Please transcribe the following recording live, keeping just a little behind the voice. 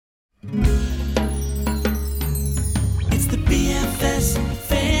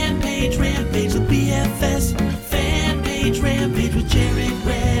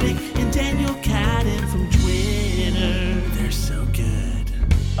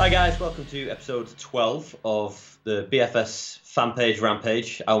Hi guys, welcome to episode 12 of the BFS Fan Page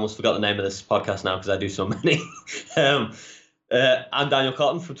Rampage. I almost forgot the name of this podcast now because I do so many. I'm Daniel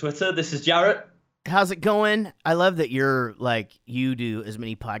Cotton from Twitter. This is Jarrett. How's it going? I love that you do as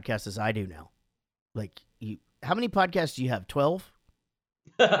many podcasts as I do now. How many podcasts do you have? 12?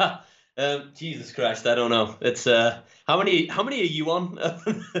 Jesus Christ, I don't know. It's how many are you on?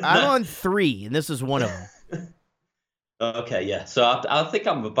 I'm on 3, and this is one of them. Okay, yeah. So I think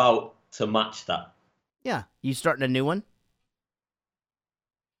I'm about to match that. Yeah. You starting a new one?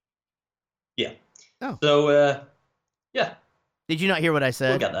 Yeah. Oh. So, yeah. Did you not hear what I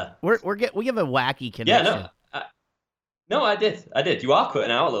said? We'll get there. We have a wacky connection. Yeah, no, I did. You are cutting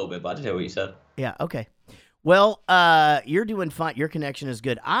out a little bit, but I did hear what you said. Yeah, okay. Well, you're doing fine. Your connection is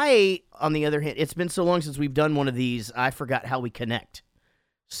good. On the other hand, it's been so long since we've done one of these, I forgot how we connect.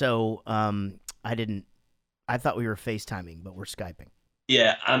 So, I thought we were FaceTiming, but we're Skyping.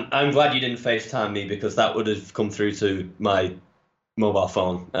 Yeah, I'm glad you didn't FaceTime me because that would have come through to my mobile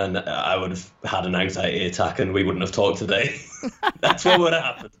phone and I would have had an anxiety attack and we wouldn't have talked today. That's what would have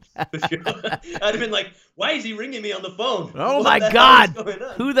happened. I'd have been like, why is he ringing me on the phone? Oh my God.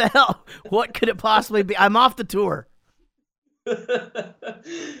 Who the hell? What could it possibly be? I'm off the tour.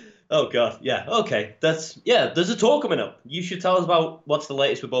 Oh God. Yeah. Okay. There's a tour coming up. You should tell us about what's the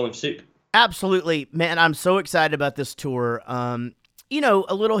latest with Bowling for Soup. Absolutely, man. I'm so excited about this tour. A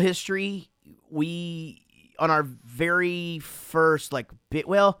little history. We, on our very first, so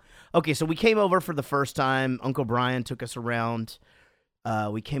we came over for the first time. Uncle Brian took us around.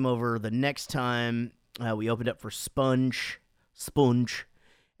 We came over the next time. We opened up for Sponge.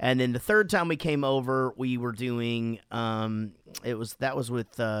 And then the third time we came over, we were doing, that was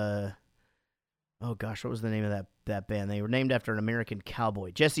with, what was the name of that band? They were named after an American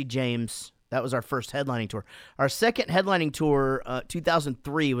cowboy, Jesse James. That was our first headlining tour. Our second headlining tour,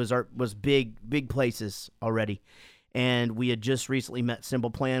 2003, was big places already, and we had just recently met Simple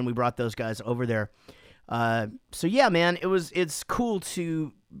Plan. We brought those guys over there. So yeah, man, it's cool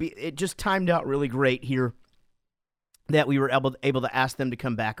to be. It just timed out really great here that we were able to ask them to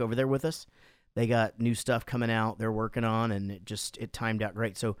come back over there with us. They got new stuff coming out they're working on, and it timed out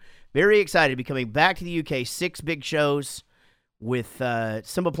great. So very excited to be coming back to the UK. 6 big shows with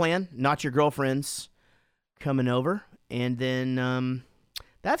Simple Plan, Not Your Girlfriends, coming over. And then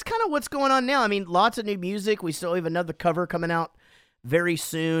that's kind of what's going on now. I mean, lots of new music. We still have another cover coming out very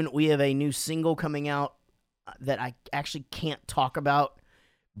soon. We have a new single coming out that I actually can't talk about,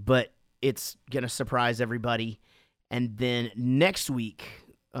 but it's going to surprise everybody. And then next week,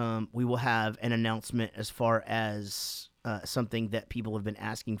 we will have an announcement as far as something that people have been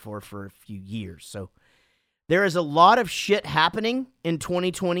asking for a few years. So there is a lot of shit happening in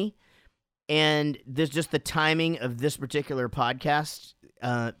 2020, and there's just the timing of this particular podcast.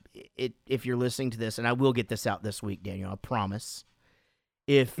 If you're listening to this, and I will get this out this week, Daniel, I promise.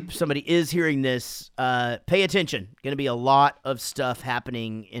 If somebody is hearing this, pay attention. Going to be a lot of stuff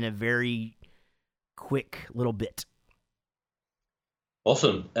happening in a very quick little bit.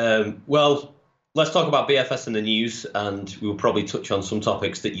 Awesome. Well, let's talk about BFS in the news, and we'll probably touch on some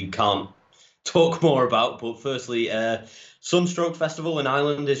topics that you can't talk more about. But firstly, Sunstroke Festival in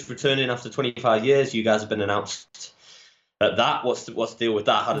Ireland is returning after 25 years. You guys have been announced at that. What's the deal with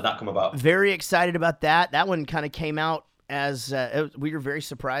that? How did that come about? Very excited about that. That one kind of came out as we were very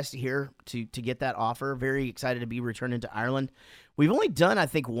surprised to get that offer. Very excited to be returning to Ireland. We've only done, I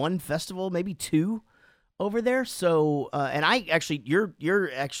think, 1 festival, maybe 2. Over there, so and I actually,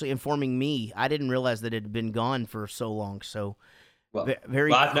 you're actually informing me. I didn't realize that it had been gone for so long. So, very.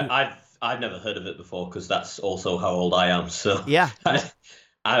 Well, I've never heard of it before because that's also how old I am. So yeah,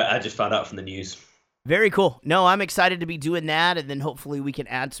 I just found out from the news. Very cool. No, I'm excited to be doing that, and then hopefully we can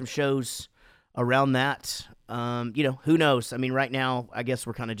add some shows around that. Who knows? I mean, right now, I guess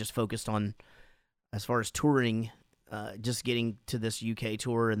we're kind of just focused on, as far as touring, just getting to this UK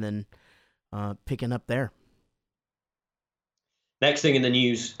tour, and then. Picking up there. Next thing in the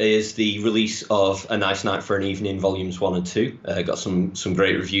news is the release of A Nice Night for an Evening, Volumes 1 and 2. Got some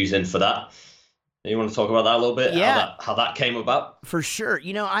great reviews in for that. You want to talk about that a little bit? Yeah. How that came about? For sure.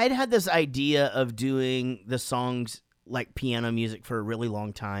 I'd had this idea of doing the songs like piano music for a really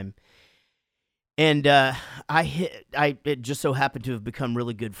long time. And it just so happened to have become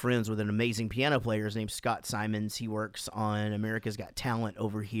really good friends with an amazing piano player. His name's Scott Simons. He works on America's Got Talent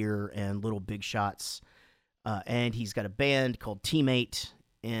over here and Little Big Shots. And he's got a band called Teammate.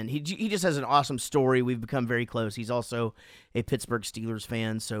 And he just has an awesome story. We've become very close. He's also a Pittsburgh Steelers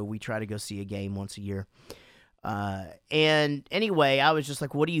fan, so we try to go see a game once a year. And anyway, I was just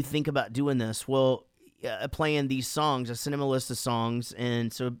like, what do you think about doing this? Well, playing these songs. I sent him a list of songs,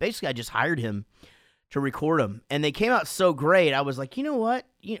 and so basically I just hired him to record them, and they came out so great. I was like, you know what?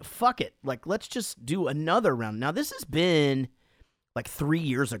 Fuck it. Like, let's just do another round. Now, this has been like 3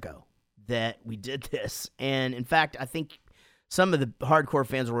 years ago that we did this, and in fact, I think some of the hardcore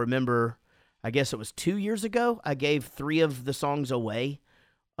fans will remember, I guess it was 2 years ago, I gave 3 of the songs away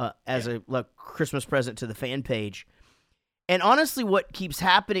as a Christmas present to the fan page. And honestly, what kept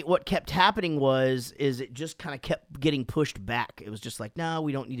happening is it just kind of kept getting pushed back. It was just like, no,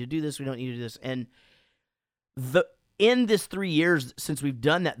 we don't need to do this. We don't need to do this. And in this 3 years since we've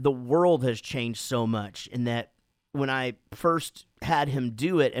done that, the world has changed so much in that when I first had him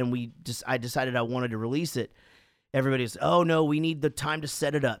do it and I decided I wanted to release it, everybody's, oh no, we need the time to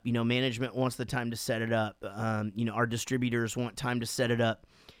set it up. Management wants the time to set it up. Our distributors want time to set it up.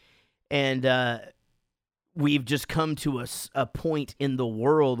 And we've just come to a point in the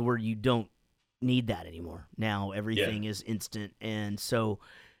world where you don't need that anymore. Now everything is instant. And so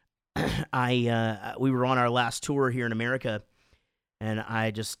we were on our last tour here in America, and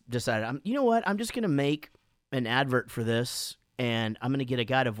I just decided, you know what? I'm just going to make an advert for this, and I'm going to get a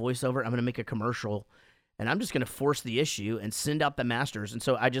guy to voice over. I'm going to make a commercial, and I'm just going to force the issue and send out the masters. And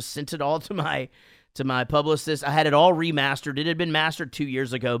so I just sent it all to my publicist. I had it all remastered. It had been mastered 2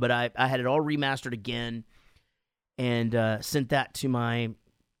 years ago, but I had it all remastered again and sent that to my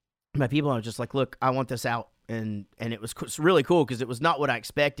people. I was just like, look, I want this out. And it was really cool because it was not what I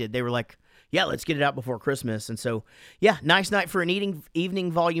expected. They were like, yeah, let's get it out before Christmas. And so, yeah, Nice Night for an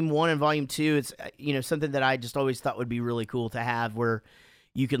Evening Volume 1 and Volume 2. It's, something that I just always thought would be really cool to have, where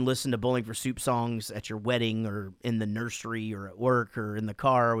you can listen to Bowling for Soup songs at your wedding or in the nursery or at work or in the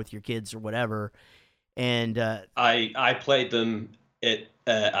car with your kids or whatever. And I played them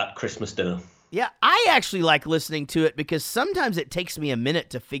at Christmas dinner. Yeah, I actually like listening to it because sometimes it takes me a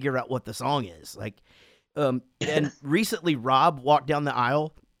minute to figure out what the song is. Like, and recently Rob walked down the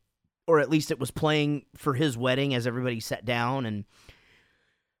aisle, or at least it was playing for his wedding as everybody sat down, and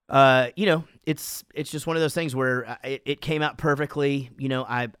it's just one of those things where it came out perfectly.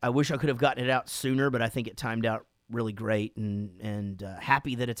 I wish I could have gotten it out sooner, but I think it timed out really great, and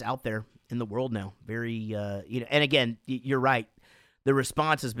happy that it's out there in the world now. Very and again, you're right. The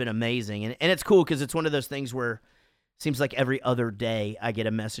response has been amazing, and it's cool because it's one of those things where it seems like every other day I get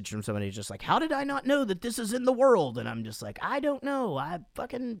a message from somebody who's just like, how did I not know that this is in the world? And I'm just like, I don't know. I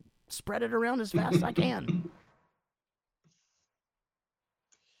fucking spread it around as fast as I can.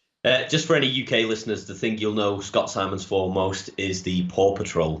 Just for any UK listeners, the thing you'll know Scott Simons for most is the Paw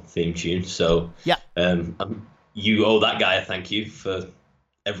Patrol theme tune. So yeah, you owe that guy a thank you for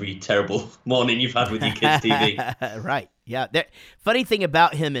every terrible morning you've had with your kids' TV. Right. Yeah. Funny thing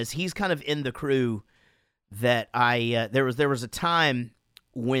about him is he's kind of in the crew that there was a time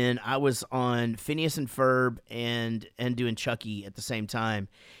when I was on Phineas and Ferb and doing Chucky at the same time.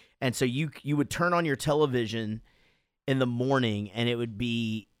 And so you would turn on your television in the morning and it would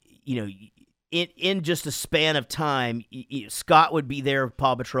be, in just a span of time, Scott would be there with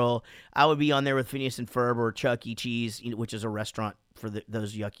Paw Patrol. I would be on there with Phineas and Ferb or Chuck E. Cheese, which is a restaurant for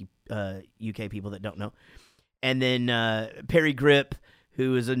those yucky UK people that don't know. And then Perry Grip,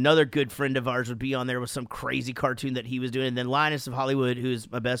 who is another good friend of ours, would be on there with some crazy cartoon that he was doing. And then Linus of Hollywood, who's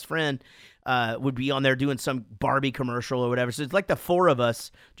my best friend, would be on there doing some Barbie commercial or whatever. So it's like the four of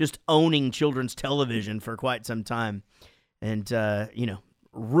us just owning children's television for quite some time and,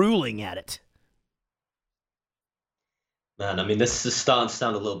 ruling at it. Man, I mean, this is starting to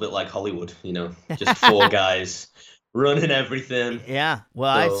sound a little bit like Hollywood, just four guys running everything. Yeah, well,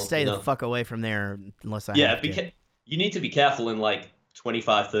 I stay the fuck away from there unless I have to. You need to be careful in like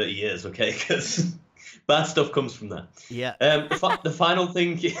 25, 30 years, okay? Because bad stuff comes from that. Yeah. The final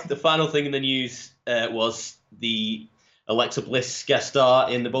thing in the news was the Alexa Bliss guest star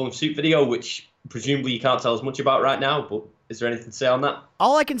in the Bowling for Soup video, which presumably you can't tell us much about right now, but is there anything to say on that?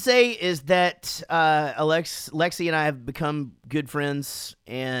 All I can say is that Lexi and I have become good friends,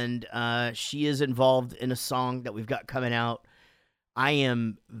 and she is involved in a song that we've got coming out. I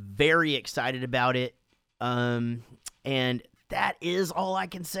am very excited about it, and that is all I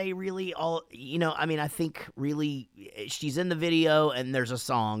can say, really. I think really she's in the video, and there's a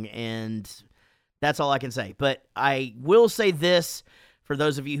song, and that's all I can say. But I will say this, for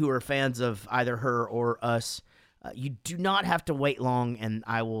those of you who are fans of either her or us, you do not have to wait long, and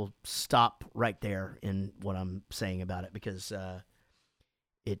I will stop right there in what I'm saying about it because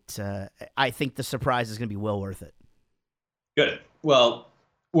I think the surprise is going to be well worth it. Good. Well,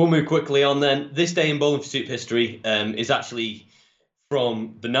 we'll move quickly on then. This day in Bowling for Soup history is actually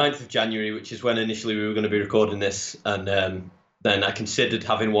from the 9th of January, which is when initially we were going to be recording this, and then I considered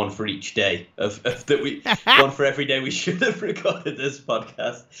having one for each day of that we one for every day we should have recorded this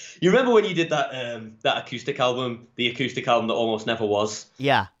podcast. You remember when you did that acoustic album, the acoustic album that almost never was?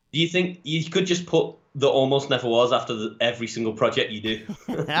 Yeah. Do you think you could just put the almost never was after every single project you do?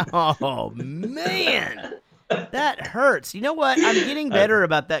 Oh man, that hurts. You know what? I'm getting better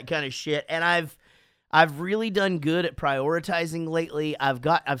about that kind of shit, and I've really done good at prioritizing lately.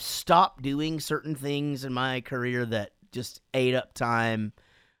 I've stopped doing certain things in my career that just ate up time,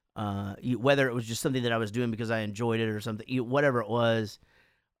 whether it was just something that I was doing because I enjoyed it or something, whatever it was.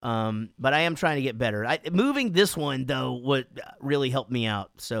 But I am trying to get better. Moving this one, though, would really help me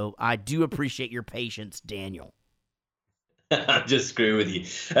out. So I do appreciate your patience, Daniel. I'm just screwing with you.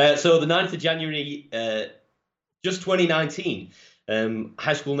 So the 9th of January, just 2019,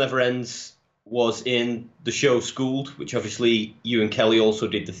 High School Never Ends was in the show Schooled, which obviously you and Kelly also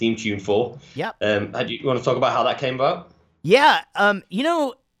did the theme tune for. Yep. Do you want to talk about how that came about? Yeah.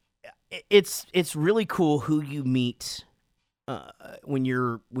 It's really cool who you meet when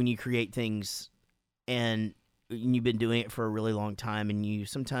you create things, and you've been doing it for a really long time, and you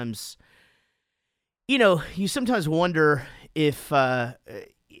sometimes wonder if I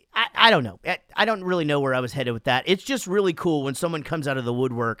don't know. I don't really know where I was headed with that. It's just really cool when someone comes out of the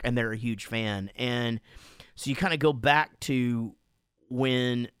woodwork and they're a huge fan. And so you kind of go back to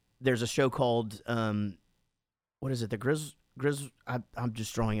when there's a show called, what is it? The I'm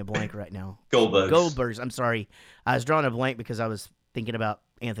just drawing a blank right now. Goldbergs. I'm sorry. I was drawing a blank because I was thinking about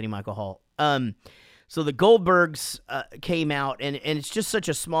Anthony Michael Hall. So the Goldbergs came out, and it's just such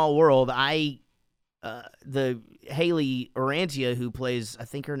a small world. The Haley Orantia, who plays,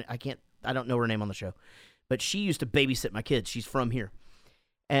 I don't know her name on the show, but she used to babysit my kids. She's from here.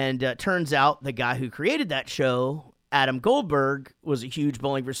 And turns out the guy who created that show, Adam Goldberg, was a huge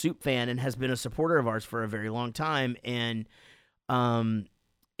Bowling for Soup fan and has been a supporter of ours for a very long time. And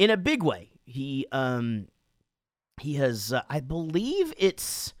in a big way, he has, I believe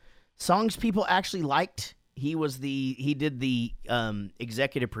it's songs people actually liked. He did the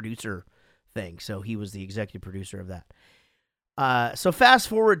executive producer thing. So he was the executive producer of that. So fast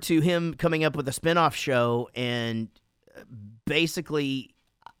forward to him coming up with a spinoff show, and basically,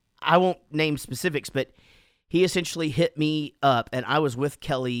 I won't name specifics, but he essentially hit me up, and I was with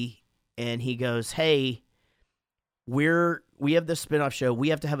Kelly, and he goes, "Hey, we have this spinoff show. We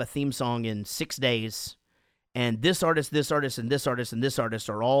have to have a theme song in 6 days, and this artist, this artist, and this artist, and this artist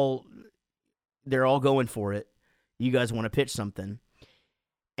they're all going for it. You guys want to pitch something?"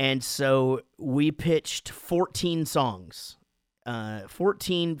 And so we pitched 14 songs. We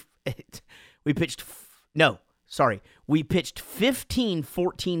pitched 15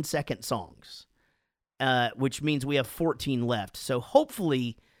 14-second songs, which means we have 14 left. So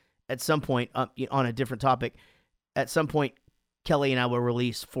hopefully at some point, on a different topic, at some point, Kelly and I will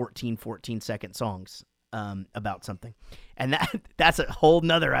release 14 14-second songs about something. And that's a whole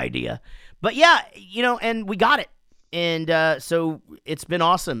nother idea. But yeah, and we got it. And so it's been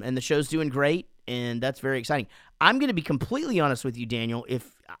awesome, and the show's doing great, and that's very exciting. I'm going to be completely honest with you, Daniel.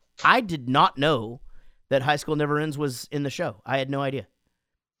 If I did not know that High School Never Ends was in the show, I had no idea.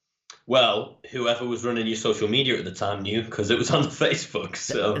 Well, whoever was running your social media at the time knew, because it was on Facebook.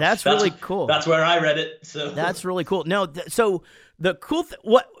 So that's really cool. That's where I read it. So that's really cool. No, so the cool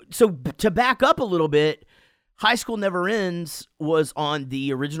so to back up a little bit, High School Never Ends was on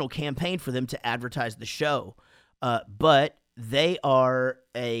the original campaign for them to advertise the show. But they are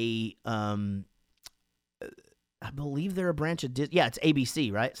I believe they're a branch of Disney. Yeah, it's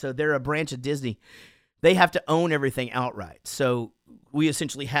ABC, right? So they're a branch of Disney. They have to own everything outright. So we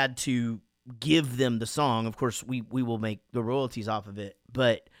essentially had to give them the song. Of course, we will make the royalties off of it.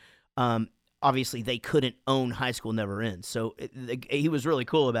 But obviously, they couldn't own High School Never Ends. So he was really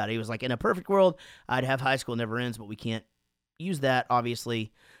cool about it. He was like, in a perfect world, I'd have High School Never Ends, but we can't use that,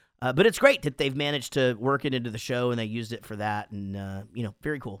 obviously. But it's great that they've managed to work it into the show, and they used it for that, and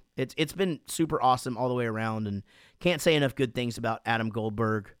very cool. It's been super awesome all the way around, and can't say enough good things about Adam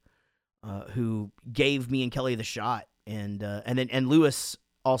Goldberg, who gave me and Kelly the shot, and Lewis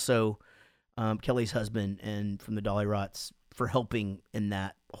also, Kelly's husband, and from the Dolly Rots, for helping in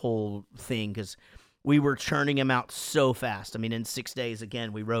that whole thing, because we were churning them out so fast. I mean, in 6 days,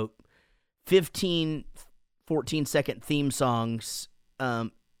 again, we wrote 15 14-second theme songs.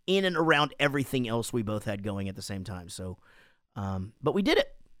 In and around everything else we both had going at the same time. So, but we did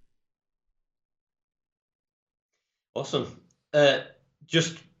it. Awesome.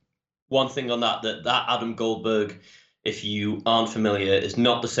 Just one thing on that Adam Goldberg, if you aren't familiar, is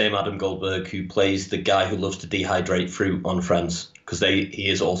not the same Adam Goldberg who plays the guy who loves to dehydrate fruit on Friends, because he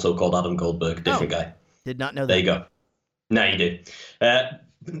is also called Adam Goldberg, different guy. Did not know that. There you go. No, you do.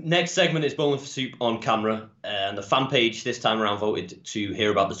 Next segment is Bowling for Soup on camera, and the fan page this time around voted to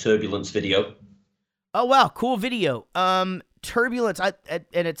hear about the Turbulence video. Oh wow, cool video. Turbulence, and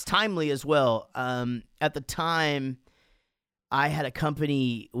it's timely as well. At the time, I had a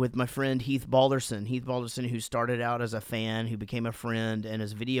company with my friend Heath Balderson, who started out as a fan, who became a friend, and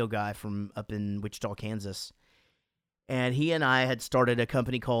is a video guy from up in Wichita, Kansas. And he and I had started a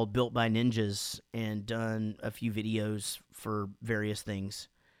company called Built by Ninjas and done a few videos for various things.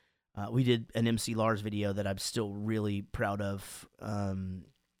 We did an MC Lars video that I'm still really proud of,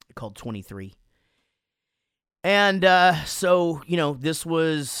 called 23. And so, this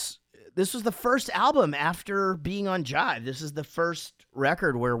was the first album after being on Jive. This is the first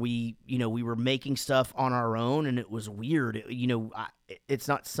record where we were making stuff on our own, and it was weird. It's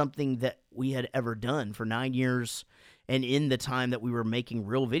not something that we had ever done for 9 years. And in the time that we were making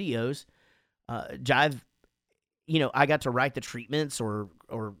real videos, Jive, I got to write the treatments or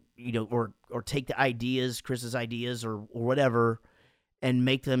take the ideas, Chris's ideas or whatever, and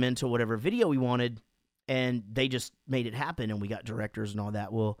make them into whatever video we wanted. And they just made it happen, and we got directors and all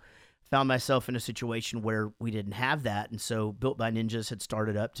that. Well, found myself in a situation where we didn't have that. And so Built by Ninjas had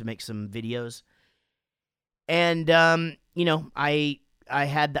started up to make some videos. And, I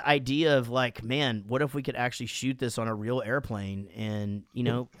had the idea of like, man, what if we could actually shoot this on a real airplane? And,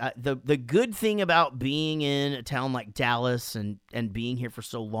 the good thing about being in a town like Dallas and being here for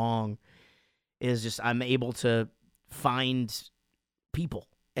so long is just I'm able to find people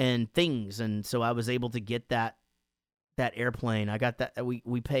and things. And so I was able to get that airplane. I got that.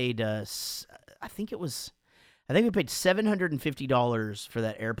 We paid, I think we paid $750 for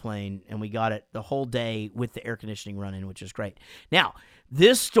that airplane, and we got it the whole day with the air conditioning running, which is great. Now,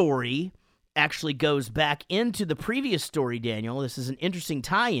 this story actually goes back into the previous story, Daniel. This is an interesting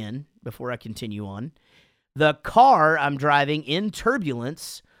tie-in before I continue on. The car I'm driving in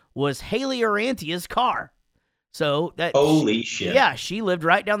Turbulence was Haley Orantia's car. So that holy shit. Yeah, she lived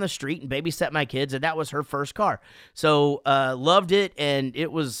right down the street and babysat my kids, and that was her first car. So loved it, and it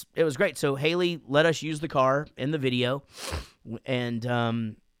was great. So Haley let us use the car in the video, and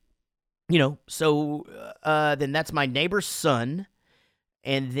then that's my neighbor's son,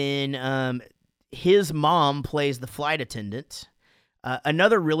 and then his mom plays the flight attendant.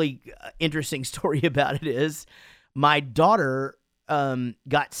 Another really interesting story about it is my daughter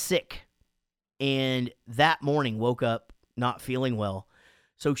got sick. And that morning woke up not feeling well.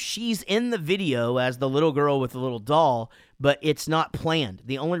 So she's in the video as the little girl with the little doll, but it's not planned.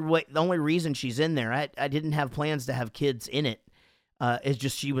 The only reason she's in there, I didn't have plans to have kids in it. It's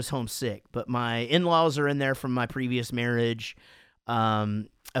just she was homesick. But my in-laws are in there from my previous marriage.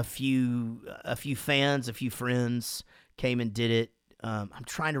 A few fans, a few friends came and did it. I'm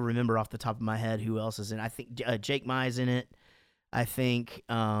trying to remember off the top of my head who else is in it. I think Jake Mai's in it. I think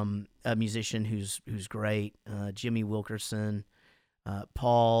a musician who's great, Jimmy Wilkerson,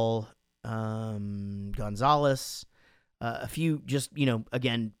 Paul Gonzalez, a few just,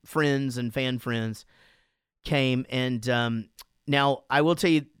 again, friends and fan friends came. And now I will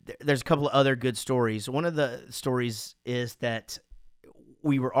tell you, there's a couple of other good stories. One of the stories is that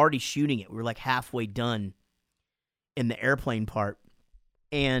we were already shooting it. We were like halfway done in the airplane part.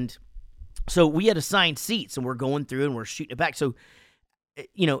 And so we had assigned seats, and we're going through and we're shooting it back. So,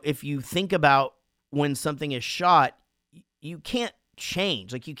 if you think about when something is shot, you can't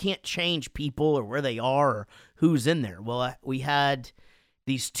change. Like, you can't change people or where they are or who's in there. Well, we had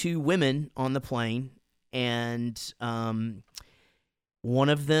these two women on the plane, and one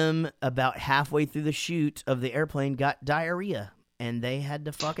of them, about halfway through the shoot of the airplane, got diarrhea, and they had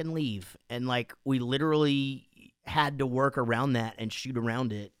to fucking leave. And, like, we literally had to work around that and shoot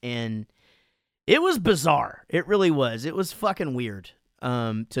around it. And it was bizarre. It really was. It was fucking weird.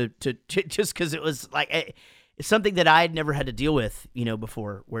 To just because it was like it's something that I had never had to deal with,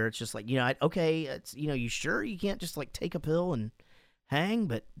 before. Where it's just like, okay, it's you sure you can't just like take a pill and hang?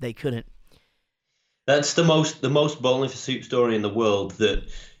 But they couldn't. That's the most Bowling for Soup story in the world. That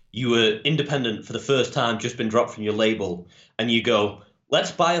you were independent for the first time, just been dropped from your label, and you go,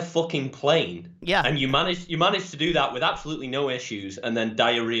 let's buy a fucking plane. Yeah. And you managed to do that with absolutely no issues, and then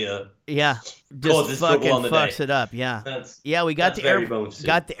diarrhea. Yeah. Just fucking fucks it up. Yeah. We got the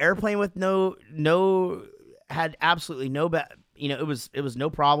airplane with had absolutely no it was no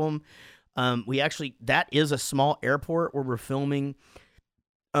problem. That is a small airport where we're filming,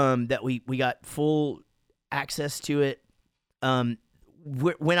 that we got full access to it.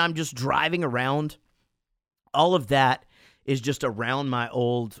 When I'm just driving around, all of that is just around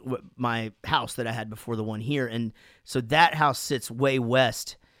my house that I had before the one here. And so that house sits way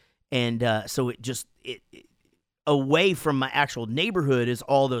west. And so it away from my actual neighborhood is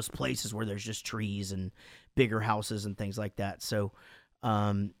all those places where there's just trees and bigger houses and things like that. So,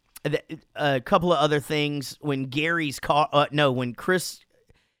 a couple of other things. When when Chris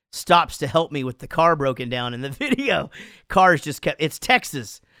stops to help me with the car broken down in the video, cars just kept, it's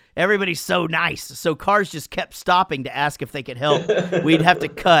Texas. Everybody's so nice. So cars just kept stopping to ask if they could help. We'd have to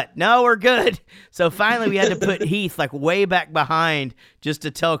cut. No, we're good. So finally we had to put Heath like way back behind just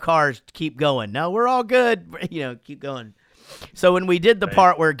to tell cars to keep going. No, we're all good. Keep going. So when we did the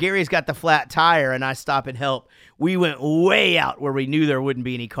part where Gary's got the flat tire and I stop and help, we went way out where we knew there wouldn't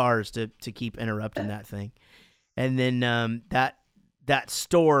be any cars to keep interrupting that thing. And then that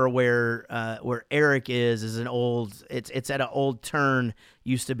store where Eric is an old, it's at an old turn,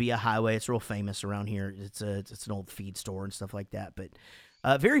 used to be a highway. It's real famous around here. It's an old feed store and stuff like that. But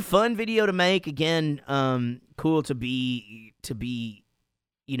very fun video to make. Again, cool to do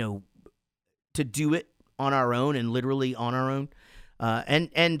it on our own and literally on our own.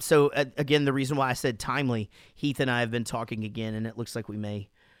 And so again, the reason why I said timely, Heath and I have been talking again, and it looks like we may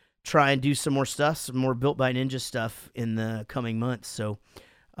try and do some more stuff, some more Built by Ninja stuff in the coming months. So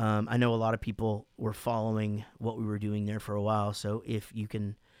I know a lot of people were following what we were doing there for a while. So if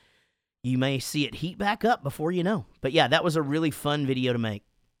you may see it heat back up before you know. But yeah, that was a really fun video to make.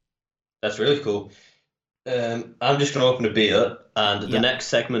 That's really cool. I'm just going to open a beer, and the next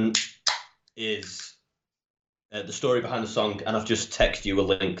segment is the story behind the song, and I've just texted you a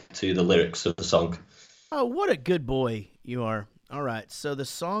link to the lyrics of the song. Oh, what a good boy you are. All right, so the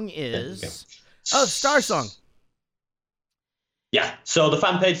song is Star Song. Yeah, so the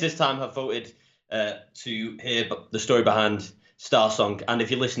fan page this time have voted to hear the story behind Star Song, and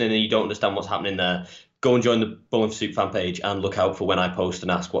if you're listening and you don't understand what's happening there, go and join the Bowling for Soup fan page and look out for when I post and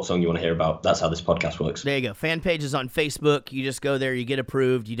ask what song you want to hear about. That's how this podcast works. There you go. Fan page is on Facebook. You just go there, you get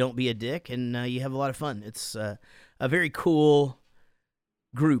approved, you don't be a dick, and you have a lot of fun. It's a very cool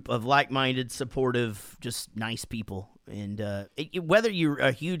group of like-minded, supportive, just nice people. And whether you're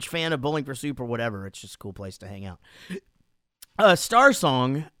a huge fan of Bowling for Soup or whatever, it's just a cool place to hang out. Star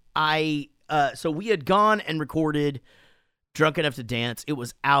Song, so we had gone and recorded Drunk Enough to Dance. It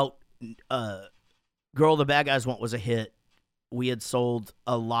was out. Girl the Bad Guys Want was a hit. We had sold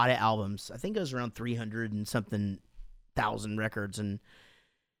a lot of albums. I think it was around 300 and something thousand records. And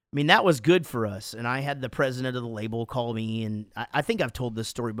I mean, that was good for us. And I had the president of the label call me, and I think I've told this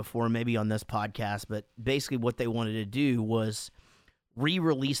story before, maybe on this podcast, but basically what they wanted to do was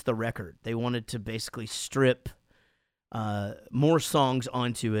re-release the record. They wanted to basically strip more songs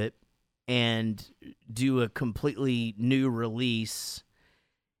onto it and do a completely new release.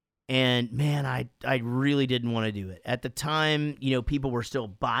 And man, I really didn't want to do it. At the time, people were still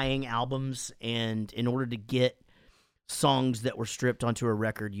buying albums, and in order to get songs that were stripped onto a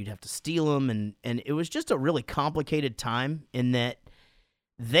record, you'd have to steal them, and it was just a really complicated time in that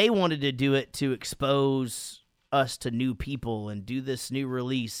they wanted to do it to expose us to new people and do this new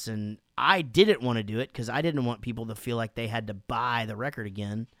release, and I didn't want to do it because I didn't want people to feel like they had to buy the record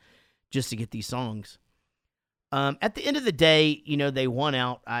again just to get these songs. At the end of the day, they won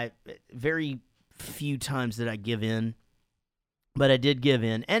out. Very few times did I give in, but I did give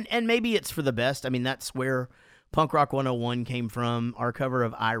in, and maybe it's for the best. I mean, that's where Punk Rock 101 came from, our cover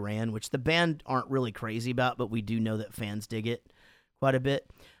of I Ran, which the band aren't really crazy about, but we do know that fans dig it quite a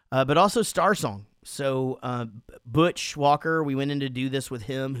bit. But also Star Song. So Butch Walker, we went in to do this with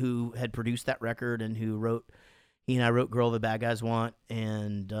him, who had produced that record and he and I wrote Girl the Bad Guys Want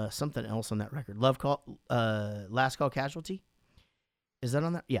and something else on that record. Last Call Casualty? Is that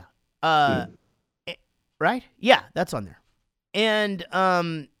on there? Yeah. Right? Yeah, that's on there. And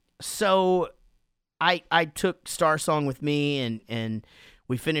so I took Star Song with me, and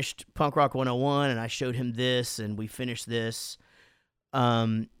we finished Punk Rock 101, and I showed him this, and we finished this.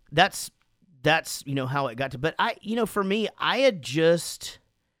 That's how it got to. But for me,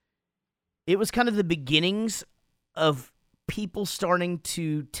 it was kind of the beginnings of people starting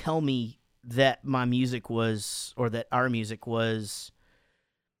to tell me that my music was, or that our music was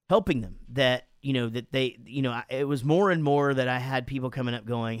helping them. That that they, it was more and more that I had people coming up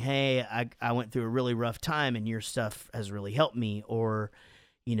going, hey, I went through a really rough time and your stuff has really helped me. Or,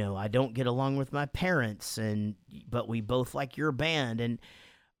 I don't get along with my parents, but we both like your band. And,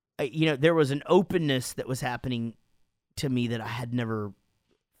 there was an openness that was happening to me that I had never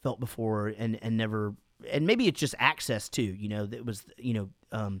felt before, and never, and maybe it's just access too, that was,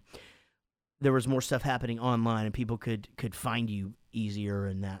 there was more stuff happening online and people could find you easier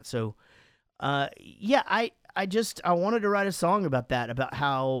and that. So, I wanted to write a song about that, about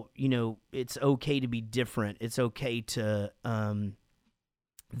how, it's okay to be different. It's okay to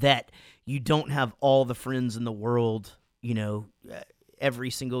that you don't have all the friends in the world, every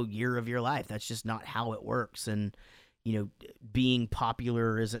single year of your life. That's just not how it works. And, being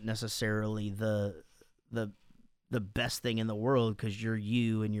popular isn't necessarily the best thing in the world, because you're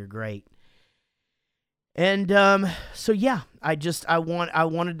you and you're great. And so yeah, I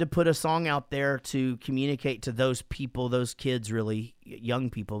wanted to put a song out there to communicate to those people, those kids, really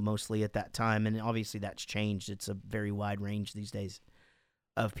young people mostly at that time, and obviously that's changed. It's a very wide range these days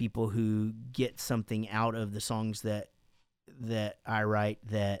of people who get something out of the songs that I write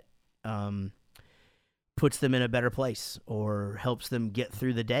that puts them in a better place or helps them get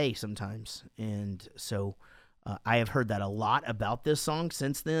through the day sometimes. And so I have heard that a lot about this song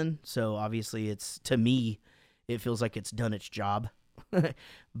since then. So obviously to me, it feels like it's done its job.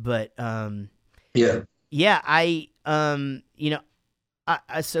 But so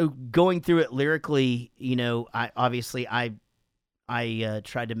going through it lyrically, I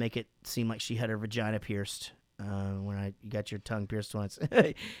tried to make it seem like she had her vagina pierced. When you got your tongue pierced once,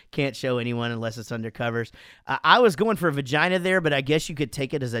 can't show anyone unless it's under covers. I was going for a vagina there, but I guess you could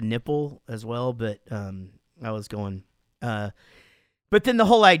take it as a nipple as well. But I was going. But then the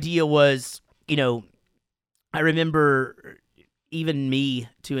whole idea was, I remember even me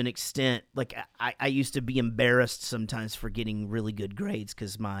to an extent, like I used to be embarrassed sometimes for getting really good grades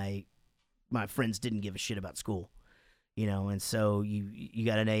because my friends didn't give a shit about school. And so you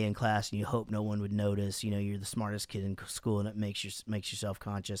got an A in class and you hope no one would notice, you're the smartest kid in school, and it makes you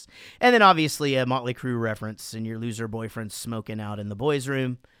self-conscious. And then obviously a Motley Crue reference, and your loser boyfriend smoking out in the boys'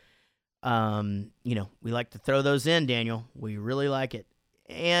 room. We like to throw those in, Daniel. We really like it.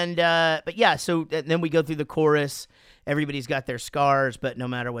 And, but yeah, so then we go through the chorus. Everybody's got their scars, but no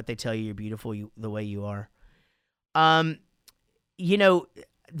matter what they tell you, you're beautiful the way you are.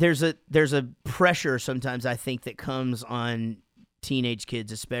 There's a pressure sometimes, I think, that comes on teenage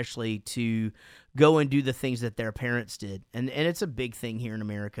kids, especially, to go and do the things that their parents did. And it's a big thing here in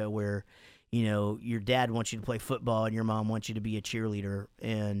America where, your dad wants you to play football and your mom wants you to be a cheerleader.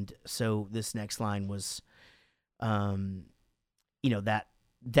 And so this next line was, that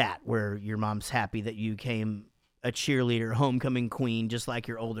where your mom's happy that you came a cheerleader, homecoming queen, just like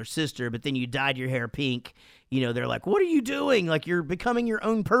your older sister, but then you dyed your hair pink. They're like, what are you doing? Like, you're becoming your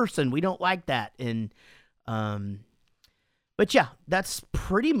own person. We don't like that. And, but yeah, that's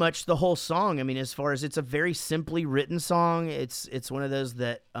pretty much the whole song. I mean, as far as, it's a very simply written song. It's one of those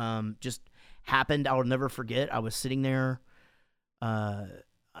that, just happened. I'll never forget. I was sitting there.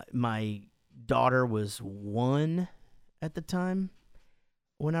 My daughter was 1 at the time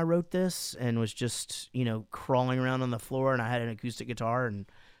when I wrote this, and was just, crawling around on the floor, and I had an acoustic guitar, and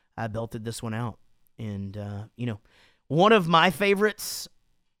I belted this one out. And, one of my favorites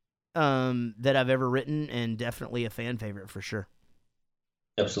that I've ever written, and definitely a fan favorite for sure.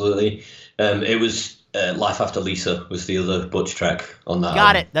 Absolutely. It was Life After Lisa was the other Butch track on that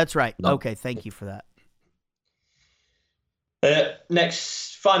Got album. it. That's right. No. Okay, thank you for that.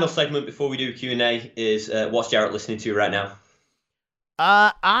 Next, final segment before we do Q&A is what's Jarrett listening to right now?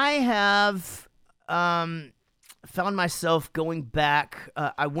 I have found myself going back.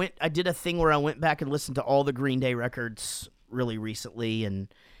 I did a thing where I went back and listened to all the Green Day records really recently,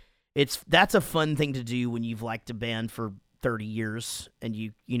 and that's a fun thing to do when you've liked a band for 30 years, and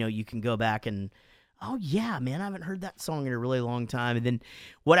you can go back and, oh yeah, man, I haven't heard that song in a really long time. And then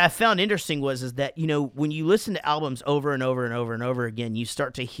what I found interesting is that, when you listen to albums over and over and over and over again, you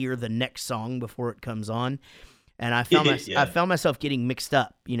start to hear the next song before it comes on. And I found myself getting mixed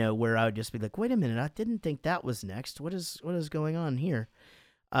up, where I would just be like, wait a minute, I didn't think that was next. What is going on here?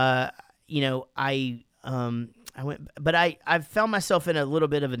 I went, but I found myself in a little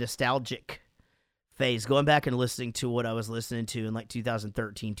bit of a nostalgic phase, going back and listening to what I was listening to in like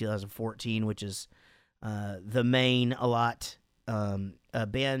 2013, 2014, which is The Main a lot. A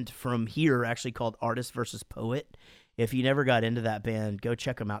band from here actually called Artist versus Poet. If you never got into that band, go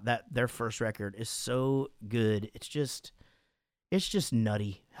check them out. Their first record is so good. It's just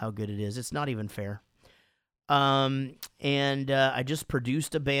nutty how good it is. It's not even fair. And I just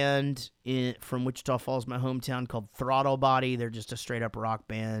produced a band from Wichita Falls, my hometown, called Throttle Body. They're just a straight up rock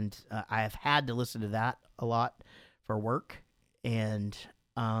band. I have had to listen to that a lot for work. And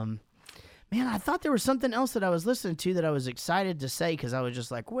man, I thought there was something else that I was listening to that I was excited to say, because I was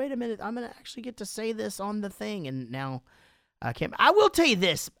just like, wait a minute, I'm going to actually get to say this on the thing. And now I can't. I will tell you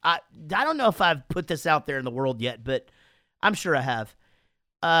this. I don't know if I've put this out there in the world yet, but I'm sure I have.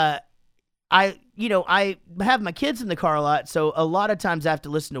 I have my kids in the car a lot, so a lot of times I have to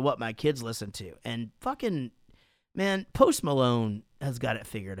listen to what my kids listen to. And fucking, man, Post Malone has got it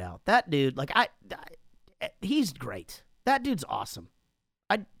figured out. That dude, like, he's great. That dude's awesome.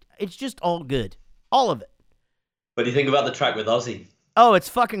 It's just all good. All of it. What do you think about the track with Ozzy? Oh, it's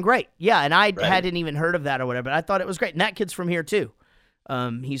fucking great. Yeah, and I Right. hadn't even heard of that or whatever, but I thought it was great. And that kid's from here too.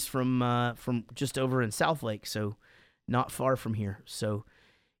 He's from just over in Southlake, so not far from here. So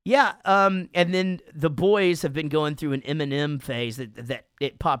yeah, and then the boys have been going through an Eminem phase that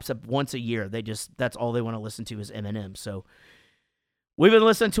it pops up once a year. That's all they want to listen to is Eminem. So we've been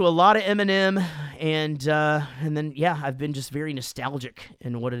listening to a lot of Eminem, and then yeah, I've been just very nostalgic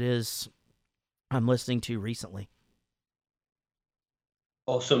in what it is I'm listening to recently.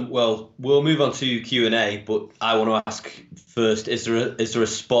 Awesome. Well, we'll move on to Q&A, but I want to ask first, is there a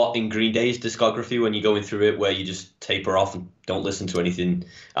spot in Green Day's discography when you're going through it where you just taper off and don't listen to anything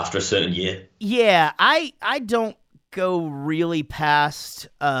after a certain year? Yeah, I don't go really past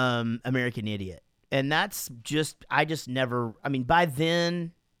American Idiot. And that's just I just never, I mean, by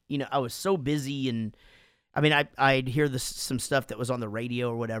then, I was so busy, and I mean, I'd hear some stuff that was on the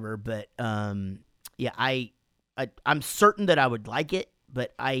radio or whatever, but yeah, I'm certain that I would like it,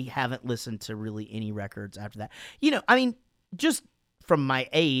 but I haven't listened to really any records after that. I mean, just from my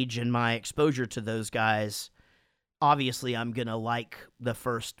age and my exposure to those guys, obviously I'm going to like the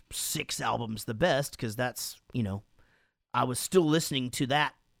first 6 albums the best, because that's, I was still listening to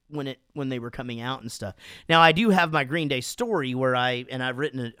that when they were coming out and stuff. Now, I do have my Green Day story where I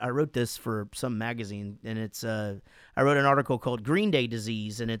wrote this for some magazine, and it's I wrote an article called Green Day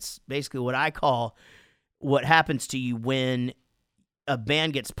Disease, and it's basically what I call what happens to you when a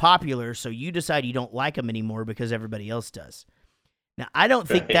band gets popular, so you decide you don't like them anymore because everybody else does. Now, I don't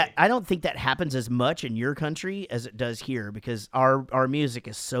think that happens as much in your country as it does here, because our music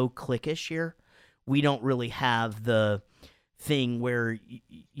is so cliquish here. We don't really have the thing where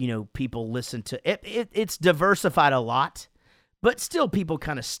people listen to it. It's diversified a lot, but still people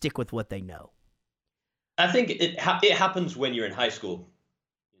kind of stick with what they know. I think it happens when you're in high school.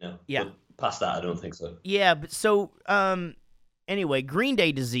 Yeah. But past that, I don't think so. Yeah, but so anyway, Green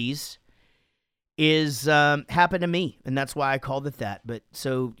Day Disease is happened to me, and that's why I called it that. But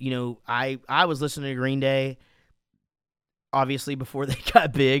so I was listening to Green Day obviously before they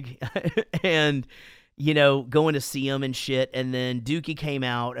got big, and going to see them and shit, and then Dookie came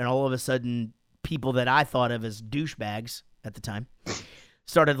out, and all of a sudden people that I thought of as douchebags at the time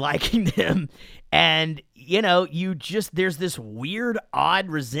started liking them, and there's this weird odd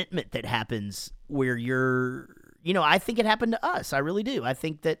resentment that happens where you're I think it happened to us. I really do. I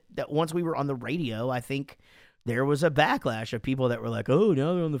think that once we were on the radio, I think there was a backlash of people that were like, oh,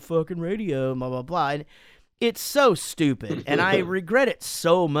 now they're on the fucking radio, blah, blah, blah. And it's so stupid. And I regret it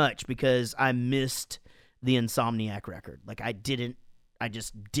so much because I missed the Insomniac record. Like, I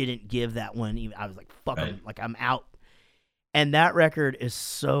just didn't give that one. I was like, fuck 'em. Right. Like, I'm out. And that record is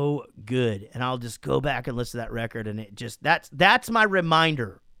so good. And I'll just go back and listen to that record. And it just, that's my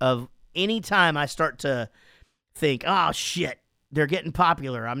reminder of any time I start to think, oh shit, they're getting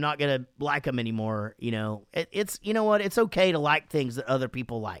popular, I'm not gonna like them anymore. It's what, it's okay to like things that other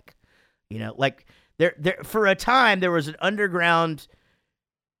people like. Like there for a time there was an underground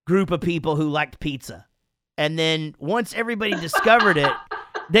group of people who liked pizza, and then once everybody discovered it,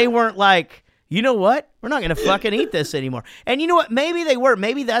 they weren't like, you know what, we're not gonna fucking eat this anymore. And you know what, maybe they were,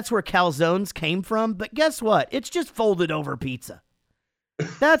 maybe that's where calzones came from, but guess what, it's just folded over pizza.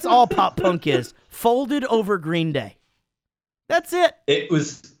 That's all pop punk is. Folded over Green Day. That's it. It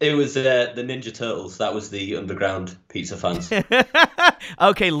was the Ninja Turtles. That was the underground pizza fans.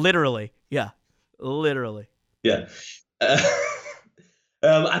 Okay, literally. Yeah, literally. Yeah.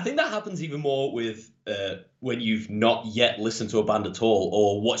 I think that happens even more with when you've not yet listened to a band at all,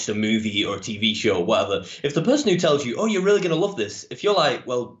 or watched a movie or a TV show or whatever. If the person who tells you, oh, you're really going to love this, if you're like,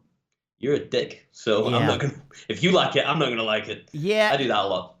 well, you're a dick, so yeah. I'm not gonna. If you like it, I'm not gonna like it. Yeah, I do that a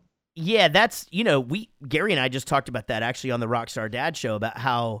lot. Yeah, that's Gary and I just talked about that actually on the Rockstar Dad show, about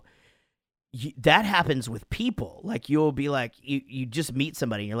how that happens with people. Like, you'll be like, you just meet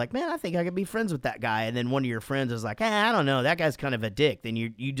somebody and you're like, man, I think I could be friends with that guy, and then one of your friends is like, I don't know, that guy's kind of a dick. Then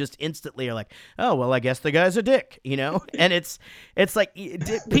you just instantly are like, oh well, I guess the guy's a dick, And it's like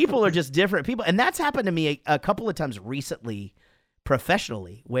people are just different people, and that's happened to me a couple of times recently,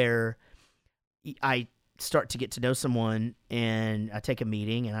 professionally, where I start to get to know someone and I take a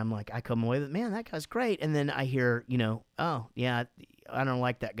meeting and I'm like, I come away with, man, that guy's great. And then I hear, oh yeah, I don't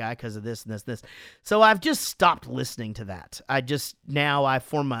like that guy because of this and this. So I've just stopped listening to that. Now I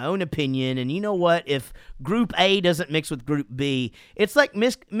form my own opinion. And you know what? If group A doesn't mix with group B, it's like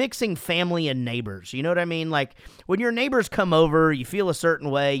mixing family and neighbors. You know what I mean? Like, when your neighbors come over, you feel a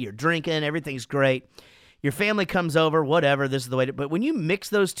certain way, you're drinking, everything's great. Your family comes over, whatever, this is the way to... But when you mix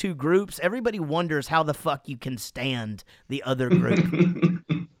those two groups, everybody wonders how the fuck you can stand the other group.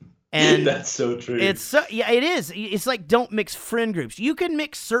 And that's so true. Yeah, it is. It's like, don't mix friend groups. You can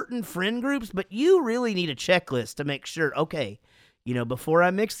mix certain friend groups, but you really need a checklist to make sure, okay, before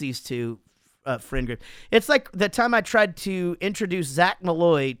I mix these two friend groups. It's like the time I tried to introduce Zach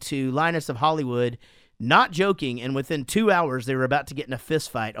Malloy to Linus of Hollywood, not joking, and within 2 hours, they were about to get in a fist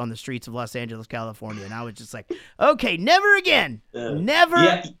fight on the streets of Los Angeles, California. And I was just like, okay, never again.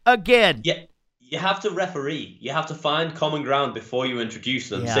 Never again. Yeah. You have to referee. You have to find common ground before you introduce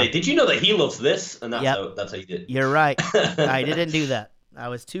them. Say, did you know that he loves this? And that's how you did. You're right. I didn't do that. I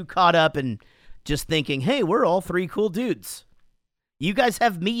was too caught up in just thinking, hey, we're all three cool dudes. You guys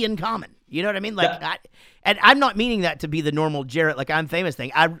have me in common. You know what I mean? Like, and I'm not meaning that to be the normal Jarrett, like I'm famous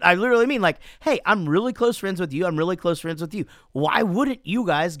thing. I literally mean like, hey, I'm really close friends with you. I'm really close friends with you. Why wouldn't you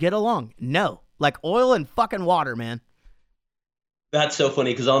guys get along? No. Like oil and fucking water, man. That's so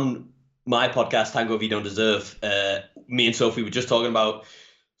funny because on my podcast, Hangover You Don't Deserve, me and Sophie were just talking about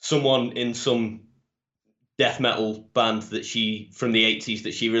someone in some death metal band that from the 80s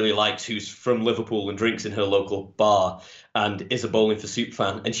that she really likes, who's from Liverpool and drinks in her local bar and is a Bowling for Soup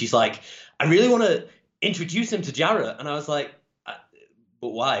fan. And she's like, I really want to introduce him to Jarrett. And I was like, but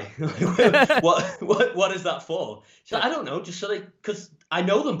why? What is that for? She's like, I don't know, just so because I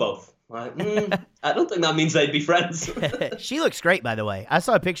know them both. Like, I don't think that means they'd be friends. She looks great, by the way. I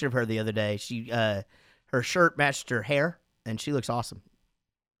saw a picture of her the other day. Her shirt matched her hair, and she looks awesome.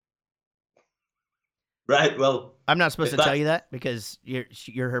 Right. Well, I'm not supposed to tell you that because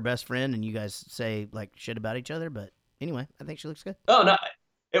you're her best friend, and you guys say like shit about each other. But anyway, I think she looks good. Oh no.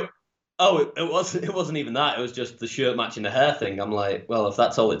 It wasn't even that. It was just the shirt matching the hair thing. I'm like, well, if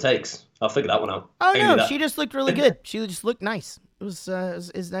that's all it takes, I'll figure that one out. Oh no, she just looked really good. She just looked nice. It was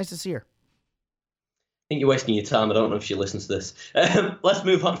nice to see her. I think you're wasting your time. I don't know if she listens to this. Let's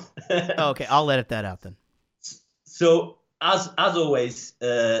move on. Okay, I'll edit that out then. So as always,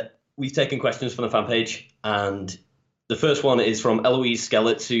 we've taken questions from the fan page, and the first one is from Eloise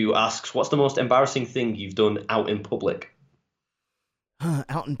Skellett, who asks, "What's the most embarrassing thing you've done out in public?"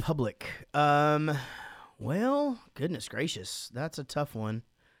 Out in public. Well, goodness gracious, that's a tough one.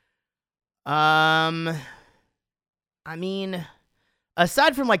 I mean,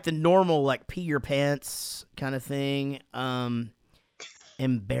 aside from like the normal like pee your pants kind of thing,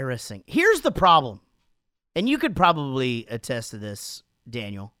 embarrassing. Here's the problem, and you could probably attest to this,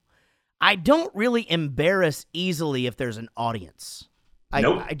 Daniel. I don't really embarrass easily if there's an audience.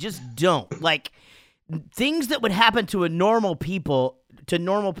 Nope. I just don't. Like things that would happen to normal people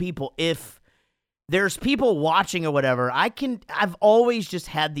if there's people watching or whatever, I've always just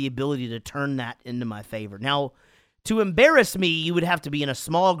had the ability to turn that into my favor. Now, to embarrass me, you would have to be in a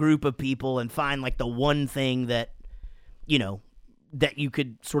small group of people and find like the one thing that, that you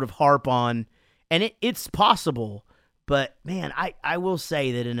could sort of harp on. And it's possible, but man, I will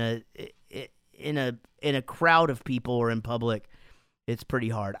say that in a crowd of people or in public, it's pretty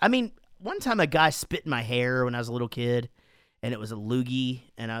hard. I mean, one time a guy spit in my hair when I was a little kid, and it was a loogie,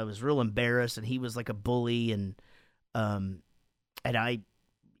 and I was real embarrassed, and he was like a bully, and I,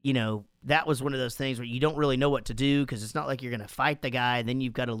 that was one of those things where you don't really know what to do because it's not like you're going to fight the guy, and then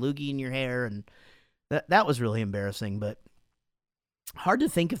you've got a loogie in your hair, and that was really embarrassing, but hard to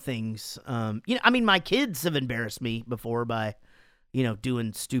think of things. I mean, my kids have embarrassed me before by,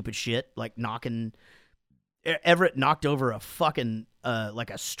 doing stupid shit, like Everett knocked over a fucking, like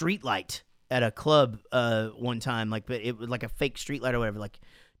a street light at a club one time, like, but it was like a fake street light or whatever, like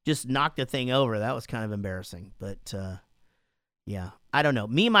just knocked the thing over. That was kind of embarrassing, but yeah, I don't know.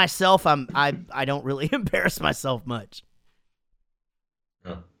 Me, myself, I don't really embarrass myself much.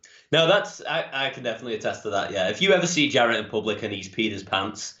 No, I can definitely attest to that. Yeah, if you ever see Jarrett in public and he's peed his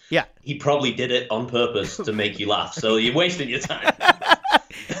pants, yeah, he probably did it on purpose to make you laugh. So you're wasting your time.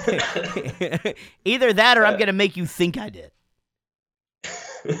 Either that, or I'm gonna make you think I did.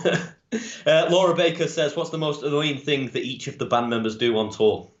 Laura Baker says, "What's the most annoying thing that each of the band members do on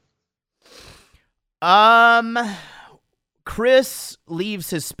tour?" Chris leaves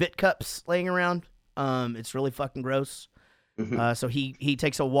his spit cups laying around. It's really fucking gross. Mm-hmm. So he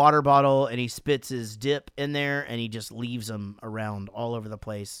takes a water bottle and he spits his dip in there and he just leaves them around all over the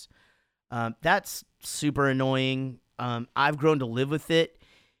place. That's super annoying. I've grown to live with it.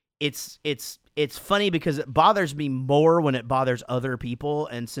 It's funny because it bothers me more when it bothers other people.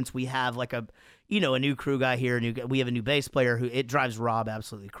 And since we have like a new crew guy here, we have a new bass player who it drives Rob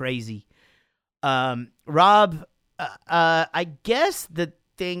absolutely crazy. Rob, I guess the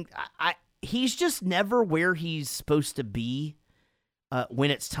thing, he's just never where he's supposed to be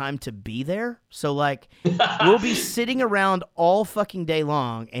when it's time to be there. So, like, we'll be sitting around all fucking day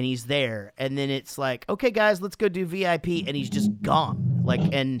long, and he's there. And then it's like, okay, guys, let's go do VIP, and he's just gone. like,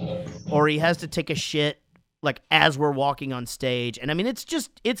 or he has to take a shit like as we're walking on stage. And I mean, it's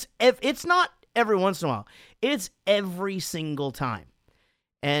not every once in a while, it's every single time.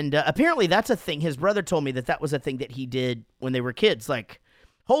 And apparently that's a thing. His brother told me that was a thing that he did when they were kids. Like,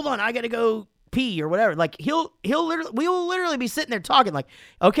 hold on, I gotta go pee or whatever. Like we will literally be sitting there talking like,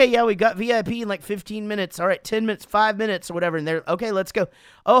 okay, yeah, we got VIP in like 15 minutes. All right, 10 minutes, 5 minutes or whatever. And they're okay, let's go.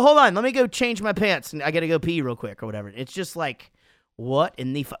 Oh, hold on, let me go change my pants and I got to go pee real quick or whatever. It's just like, what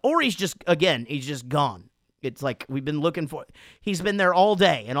in the, or he's just gone. It's like, he's been there all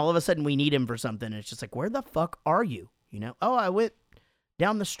day and all of a sudden we need him for something. And it's just like, where the fuck are you? You know? Oh, I went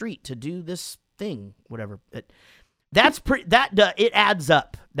down the street to do this thing, whatever. It adds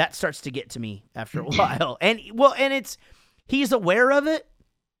up. That starts to get to me after a while. And he's aware of it.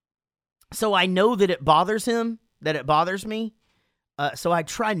 So I know that it bothers him, that it bothers me. So I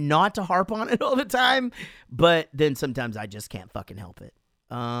try not to harp on it all the time, but then sometimes I just can't fucking help it.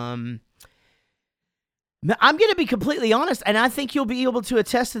 I'm going to be completely honest, and I think you'll be able to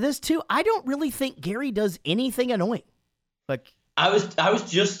attest to this too. I don't really think Gary does anything annoying. Like, I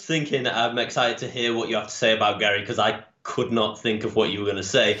was just thinking, I'm excited to hear what you have to say about Gary, because I could not think of what you were going to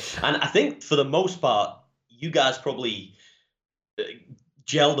say. And I think for the most part, you guys probably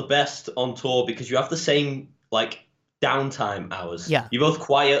gel the best on tour because you have the same like downtime hours. Yeah. You're both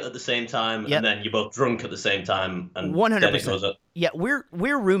quiet at the same time, yep. and then you're both drunk at the same time. And 100%. Then it goes up. Yeah, we're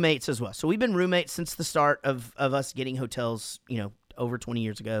roommates as well. So we've been roommates since the start of us getting hotels, over 20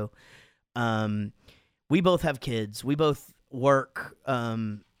 years ago. We both have kids. We both work,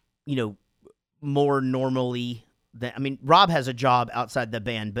 more normally Rob has a job outside the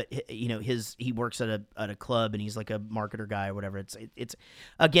band, but he works at a club and he's like a marketer guy or whatever. It's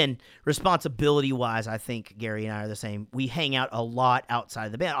again, responsibility wise, I think Gary and I are the same. We hang out a lot outside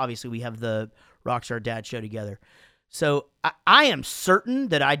of the band. Obviously we have the Rockstar Dad show together. So I am certain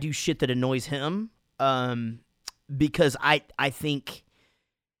that I do shit that annoys him. Because I think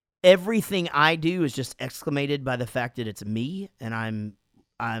everything I do is just exclamated by the fact that it's me and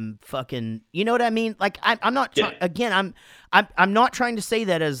I'm fucking, you know what I mean? Like I'm not again, I'm not trying to say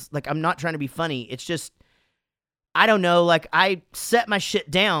that as like, I'm not trying to be funny. It's just, I don't know. Like I set my shit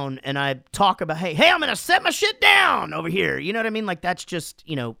down and I talk about, Hey, I'm going to set my shit down over here. You know what I mean? Like that's just,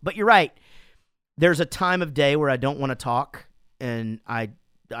 but you're right. There's a time of day where I don't want to talk and I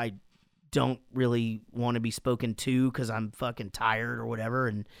don't really want to be spoken to because I'm fucking tired or whatever.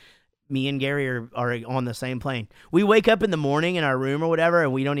 And me and Gary are on the same plane. We wake up in the morning in our room or whatever,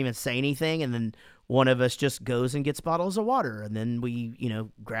 and we don't even say anything. And then one of us just goes and gets bottles of water. And then we,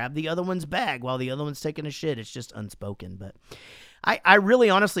 grab the other one's bag while the other one's taking a shit. It's just unspoken. But I really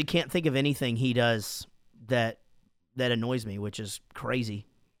honestly can't think of anything he does that annoys me, which is crazy.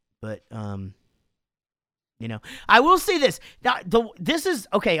 But, I will say this. Now, this is,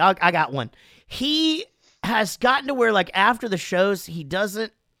 okay, I got one. He has gotten to where, like, after the shows, he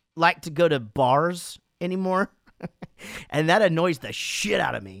doesn't like to go to bars anymore. And that annoys the shit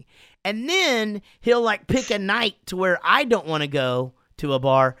out of me. And then he'll, like, pick a night to where I don't want to go to a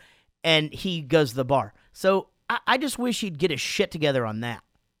bar, and he goes to the bar. So I just wish he'd get his shit together on that.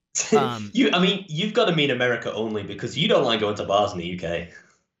 You've got to mean America only because you don't like going to bars in the UK.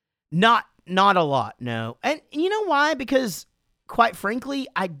 Not a lot, no. And you know why? Because, quite frankly,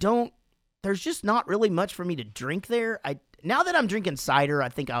 there's just not really much for me to drink there. Now that I'm drinking cider, I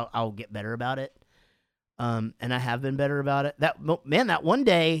think I'll get better about it. And I have been better about it. That one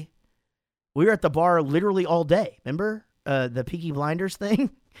day, we were at the bar literally all day. Remember? The Peaky Blinders thing?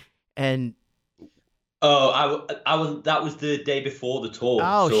 And... Oh, that was the day before the tour.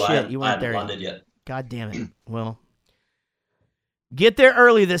 Oh, so shit, you weren't there landed yet. God damn it. Well... Get there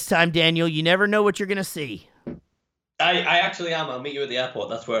early this time, Daniel. You never know what you're going to see. I actually am. I'll meet you at the airport.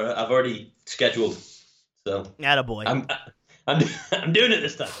 That's where I've already scheduled. So, attaboy. I'm doing it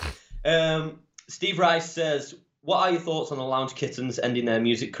this time. Steve Rice says, what are your thoughts on the Lounge Kittens ending their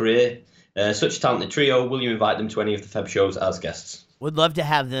music career? Such a talented trio. Will you invite them to any of the Feb shows as guests? Would love to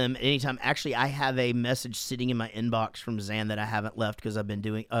have them anytime. Actually, I have a message sitting in my inbox from Zan that I haven't read because I've been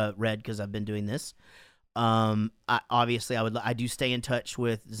doing this. I do stay in touch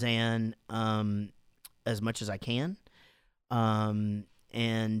with Zan as much as I can. I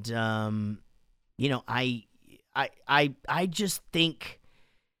just think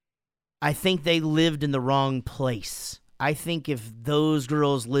they lived in the wrong place. I think if those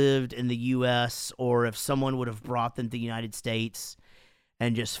girls lived in the US or if someone would have brought them to the United States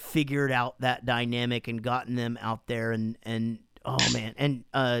and just figured out that dynamic and gotten them out there and oh man, and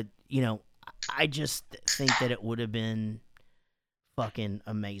I just think that it would have been fucking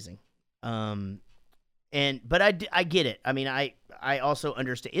amazing. But I get it. I mean, I also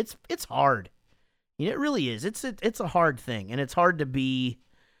understand. It's hard. You know, it really is. It's a hard thing, and it's hard to be.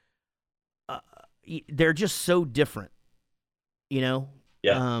 They're just so different, you know.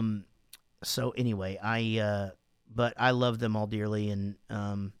 Yeah. So anyway, but I love them all dearly, and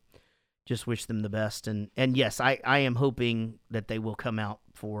just wish them the best. And yes, I am hoping that they will come out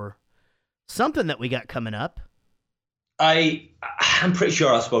for something that we got coming up. I'm pretty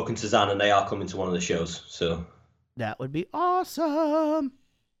sure I've spoken to Zan, and they are coming to one of the shows. So that would be awesome.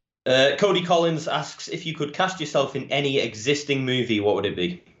 Cody Collins asks if you could cast yourself in any existing movie, what would it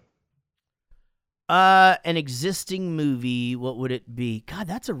be? An existing movie, what would it be? God,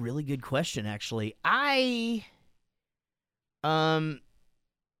 that's a really good question, actually.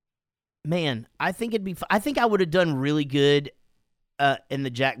 Man, I think I think I would have done really good in the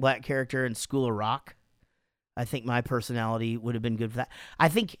Jack Black character in School of Rock. I think my personality would have been good for that. I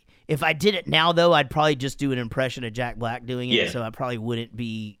think if I did it now, though, I'd probably just do an impression of Jack Black doing it, so I probably wouldn't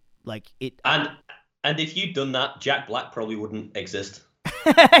be like it. And if you'd done that, Jack Black probably wouldn't exist.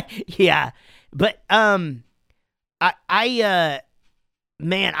 Yeah, but man,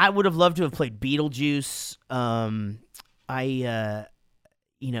 I would have loved to have played Beetlejuice.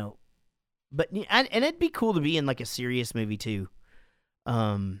 You know, but and it'd be cool to be in like a serious movie too.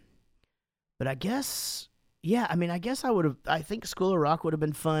 But I guess, yeah, I mean, I guess I think School of Rock would have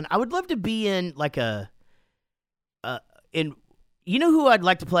been fun. I would love to be in like you know who I'd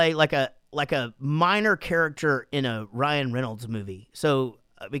like to play like a minor character in a Ryan Reynolds movie. So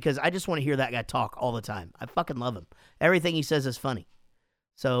because I just want to hear that guy talk all the time. I fucking love him. Everything he says is funny.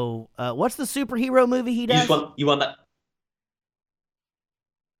 So what's the superhero movie he does? You want that?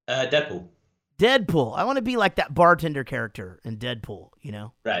 Deadpool. Deadpool. I want to be like that bartender character in Deadpool, you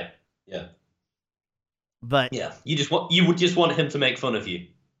know? Right. Yeah. But yeah, you would just want him to make fun of you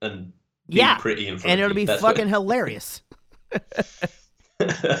and be pretty in front and it'll be fucking hilarious.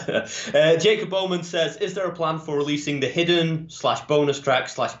 Jacob Bowman says, is there a plan for releasing the hidden / bonus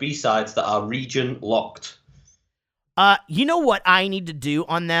tracks / B-sides that are region locked? You know what I need to do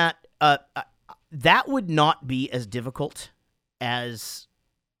on that? That would not be as difficult as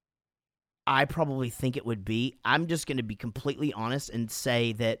I probably think it would be. I'm just going to be completely honest and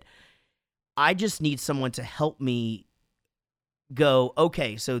say that I just need someone to help me go,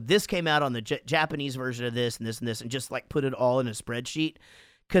 okay, so this came out on the Japanese version of this and this and this, and just like put it all in a spreadsheet.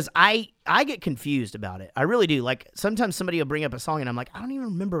 Because I get confused about it. I really do. Like sometimes somebody will bring up a song and I'm like, I don't even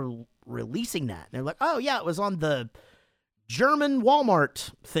remember releasing that. And they're like, oh yeah, it was on the German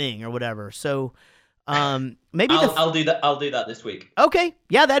Walmart thing or whatever. So maybe I'll do that. I'll do that this week. Okay,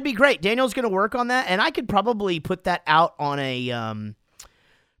 yeah, that'd be great. Daniel's going to work on that, and I could probably put that out on a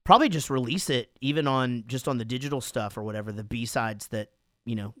probably just release it even on the digital stuff or whatever, the B-sides that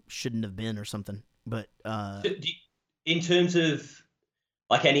shouldn't have been or something. But in terms of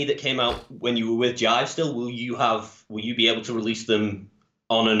like any that came out when you were with Jive still, will you be able to release them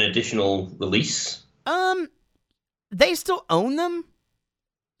on an additional release? They still own them,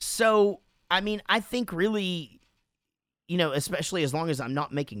 so I mean, I think really, especially as long as I'm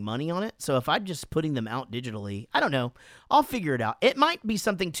not making money on it. So if I'm just putting them out digitally, I don't know. I'll figure it out. It might be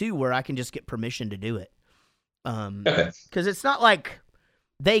something, too, where I can just get permission to do it. Okay. Because it's not like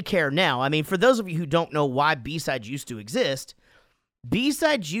they care now. I mean, for those of you who don't know why B-sides used to exist,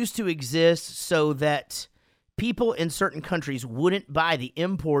 B-sides used to exist so that people in certain countries wouldn't buy the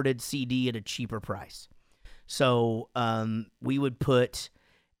imported CD at a cheaper price. So we would put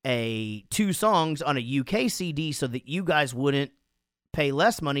 2 songs on a UK CD so that you guys wouldn't pay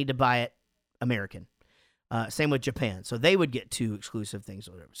less money to buy it American. Same with Japan. So they would get 2 exclusive things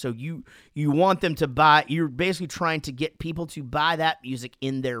or whatever. So you want them to buy, you're basically trying to get people to buy that music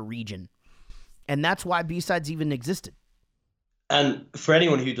in their region. And that's why B-sides even existed. And for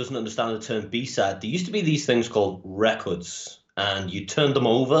anyone who doesn't understand the term B-side, there used to be these things called records, and you turned them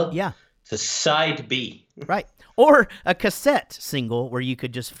over to side B. Right. Or a cassette single where you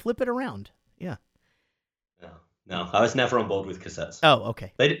could just flip it around. Yeah. No, I was never on board with cassettes. Oh,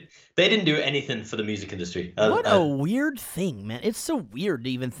 okay. They didn't do anything for the music industry. What a weird thing, man. It's so weird to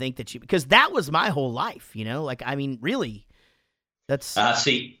even think that because that was my whole life, Like, I mean, really, that's...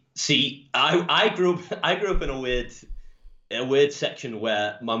 See, I grew up in a weird section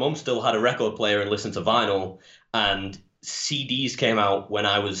where my mum still had a record player and listened to vinyl, and CDs came out when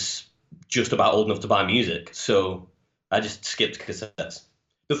I was just about old enough to buy music, so I just skipped cassettes.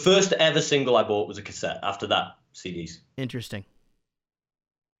 The first ever single I bought was a cassette. After that, CDs. Interesting.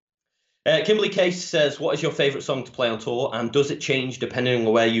 Kimberly Case says, what is your favorite song to play on tour, and does it change depending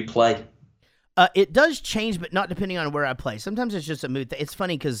on where you play? It does change, but not depending on where I play. Sometimes it's just a mood. It's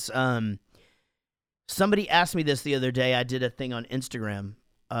funny because Somebody asked me this the other day. I did a thing on Instagram.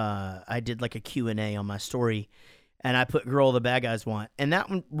 I did like a Q&A on my story, and I put Girl the Bad Guys Want. And that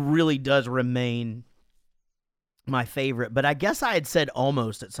one really does remain my favorite. But I guess I had said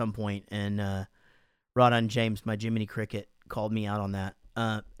Almost at some point, and Rod on James, my Jiminy Cricket, called me out on that.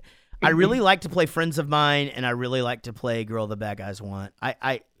 I really like to play Friends of Mine, and I really like to play Girl the Bad Guys Want.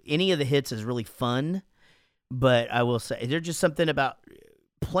 Any of the hits is really fun, but I will say there's just something about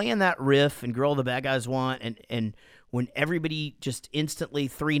playing that riff and Girl the Bad Guys Want, and when everybody just instantly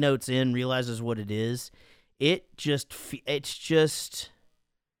 3 notes in realizes what it is, it's just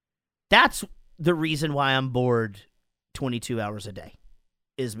that's the reason why I'm bored 22 hours a day,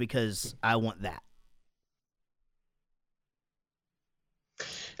 is because I want that.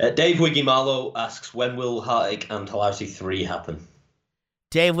 Dave Wiggy Marlowe asks, when will Heartache and Hilarity 3 happen?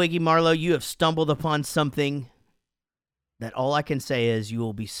 Dave Wiggy Marlowe, you have stumbled upon something that all I can say is you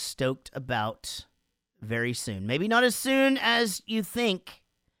will be stoked about very soon. Maybe not as soon as you think,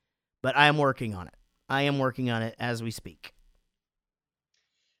 but I am working on it. I am working on it as we speak.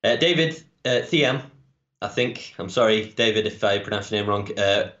 David Thiem, I think, I'm sorry, David, if I pronounced your name wrong,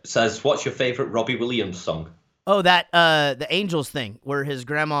 says, what's your favorite Robbie Williams song? Oh, that the Angels thing where his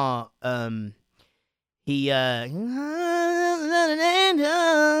grandma he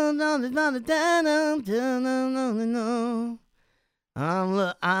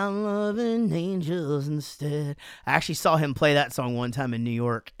I'm loving angels instead. I actually saw him play that song one time in New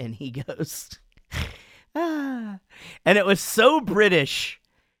York, and he goes and it was so British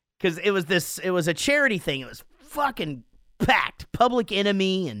because it was a charity thing. It was fucking packed. Public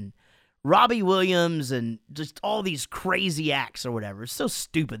Enemy and Robbie Williams and just all these crazy acts or whatever. It's so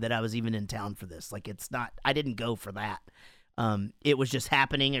stupid that I was even in town for this. Like, it's not, I didn't go for that. It was just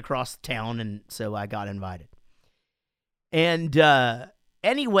happening across town, and so I got invited. And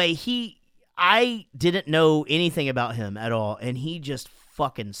anyway, I didn't know anything about him at all, and he just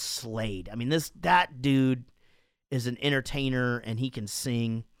fucking slayed. I mean, that dude is an entertainer, and he can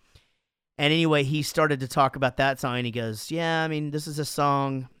sing. And anyway, he started to talk about that song, and he goes, yeah, I mean, this is a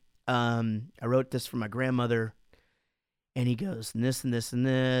song. I wrote this for my grandmother, and he goes, and this and this and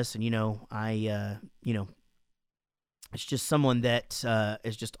this, and it's just someone that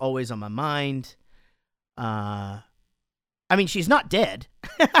is just always on my mind. I mean, she's not dead,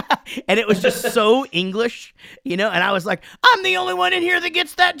 and it was just so English, and I was like, I'm the only one in here that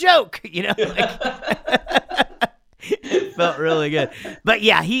gets that joke, It felt really good. But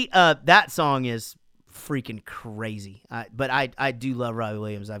yeah, that song is freaking crazy. But I do love Robbie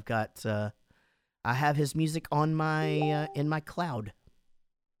Williams. I've got I have his music on my in my cloud.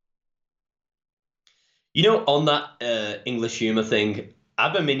 On that English humor thing,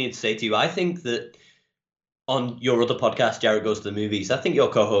 I've been meaning to say to you, I think that on your other podcast, Jared Goes to the Movies, I think your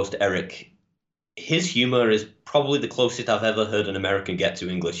co-host Eric, his humor is probably the closest I've ever heard an American get to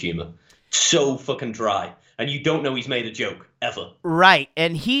English humor. So fucking dry. And you don't know he's made a joke, ever. Right.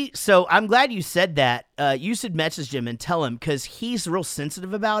 And so I'm glad you said that. You should message him and tell him, because he's real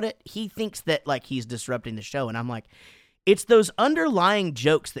sensitive about it. He thinks that, like, he's disrupting the show. And I'm like, it's those underlying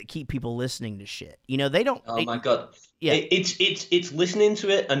jokes that keep people listening to shit. They don't. Oh, my God. Yeah. It's listening to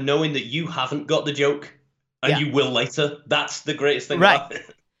it and knowing that you haven't got the joke and you will later. That's the greatest thing about it.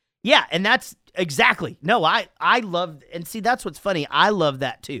 Yeah, and that's exactly. No, I love, and see, that's what's funny. I love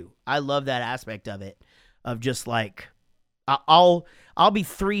that too. I love that aspect of it. Of just like, I'll be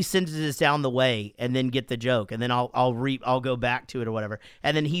 3 sentences down the way and then get the joke, and then I'll go back to it or whatever,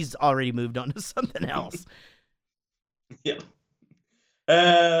 and then he's already moved on to something else. Yeah.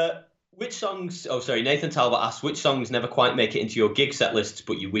 Which songs? Oh, sorry. Nathan Talbot asks, which songs never quite make it into your gig set lists,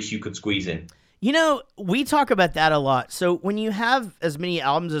 but you wish you could squeeze in? We talk about that a lot. So when you have as many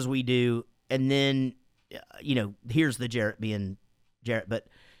albums as we do, and then here's the Jarrett being Jarrett, but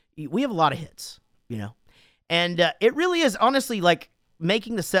we have a lot of hits. And it really is, honestly, like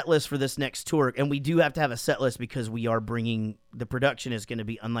making the set list for this next tour. And we do have to have a set list because we are bringing, the production is going to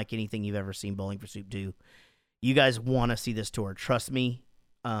be unlike anything you've ever seen Bowling for Soup do. You guys want to see this tour. Trust me.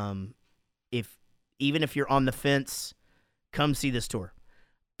 Even if you're on the fence, come see this tour.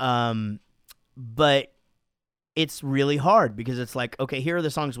 But it's really hard because it's like, okay, here are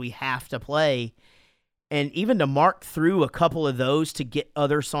the songs we have to play. And even to mark through a couple of those to get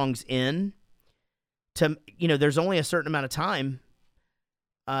other songs in, there's only a certain amount of time.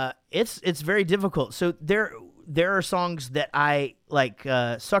 It's very difficult. So there are songs that I like.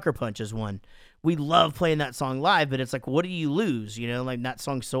 Sucker Punch is one. We love playing that song live, but it's like, what do you lose? Like that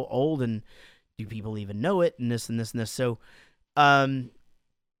song's so old, and do people even know it? And this and this and this. So, again,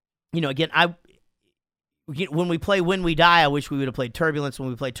 when we play When We Die, I wish we would have played Turbulence. When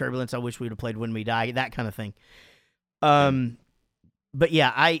we play Turbulence, I wish we would have played When We Die, that kind of thing. But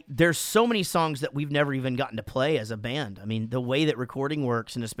yeah, there's so many songs that we've never even gotten to play as a band. I mean, the way that recording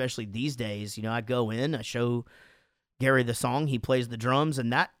works, and especially these days, I go in, I show Gary the song, he plays the drums,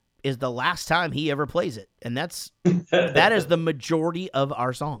 and that is the last time he ever plays it. And that is the majority of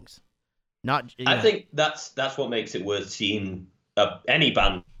our songs. I think that's what makes it worth seeing any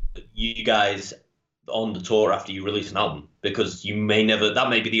band, you guys on the tour after you release an album, because that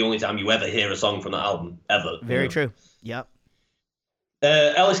may be the only time you ever hear a song from that album, ever. Very true. Yep.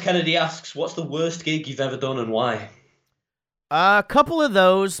 Ellis Kennedy asks, what's the worst gig you've ever done and why? A couple of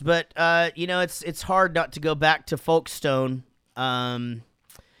those, but it's hard not to go back to Folkestone. Isn't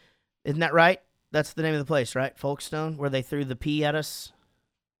that right? That's the name of the place, right? Folkestone, where they threw the pea at us.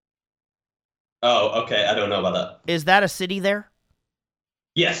 Oh, okay. I don't know about that. Is that a city there?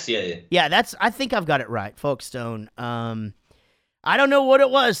 Yes, yeah. Yeah, I think I've got it right. Folkestone. I don't know what it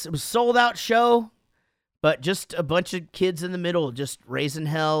was. It was a sold out show, but just a bunch of kids in the middle, just raising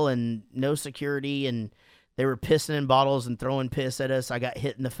hell and no security, and they were pissing in bottles and throwing piss at us. I got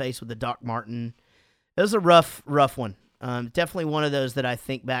hit in the face with the Doc Martin. It was a rough one. Definitely one of those that I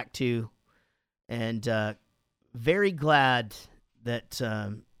think back to, and very glad that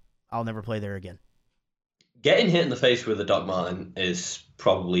I'll never play there again. Getting hit in the face with a Doc Martin is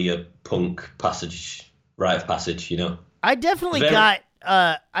probably a punk rite of passage, I definitely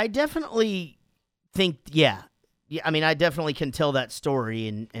I definitely think, yeah. I mean, I definitely can tell that story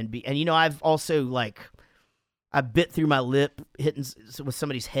and I've also I bit through my lip hitting with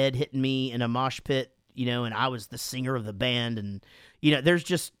somebody's head hitting me in a mosh pit, and I was the singer of the band, and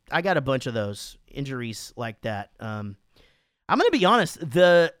I got a bunch of those injuries like that. I'm going to be honest,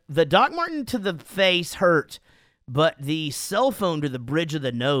 the Doc Martin to the face hurt, but the cell phone to the bridge of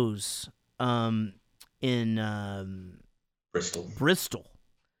the nose in Bristol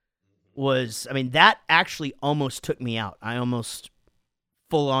was, that actually almost took me out. I almost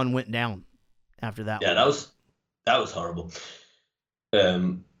full on went down after that. Yeah, that was horrible.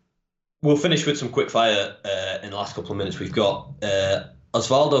 We'll finish with some quick fire in the last couple of minutes. We've got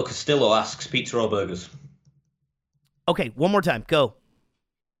Osvaldo Castillo asks, pizza or burgers? Okay, one more time. Go.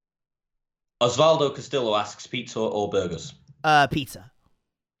 Osvaldo Castillo asks, pizza or burgers? Pizza.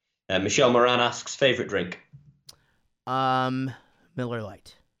 Michelle Moran asks, favorite drink? Miller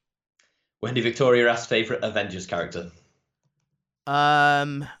Lite. Wendy Victoria asks, favorite Avengers character?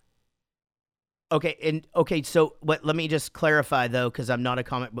 Okay, so let me just clarify, though, because I'm not a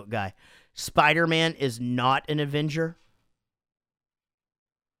comic book guy. Spider-Man is not an Avenger?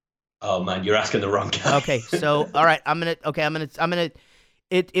 Oh, man, you're asking the wrong guy. Okay, so, all right,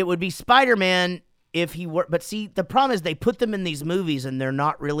 it would be Spider-Man if he were, but see, the problem is they put them in these movies and they're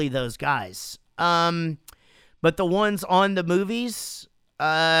not really those guys. But the ones on the movies,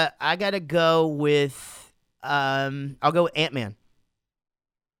 I gotta go with, I'll go with Ant-Man.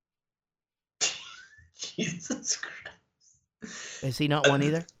 Jesus Christ. Is he not one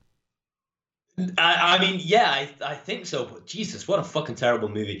either? I think so, but Jesus, what a fucking terrible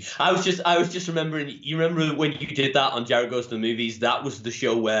movie. I was just remembering, you remember when you did that on Jared Goes to the Movies? That was the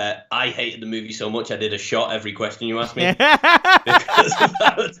show where I hated the movie so much I did a shot every question you asked me. Because of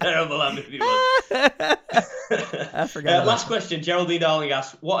how terrible that movie was. I forgot. Last question, Geraldine Darling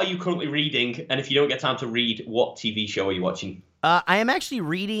asks, what are you currently reading? And if you don't get time to read, what TV show are you watching? I am actually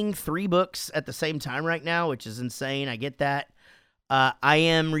reading 3 books at the same time right now, which is insane. I get that. I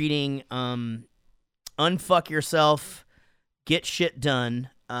am reading Unfuck Yourself, Get Shit Done,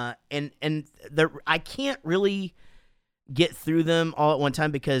 and I can't really get through them all at one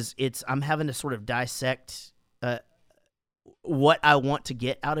time because I'm having to sort of dissect what I want to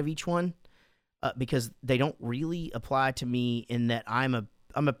get out of each one because they don't really apply to me in that I'm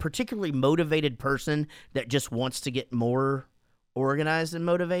a particularly motivated person that just wants to get more organized and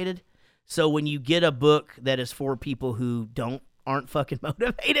motivated. So when you get a book that is for people who aren't fucking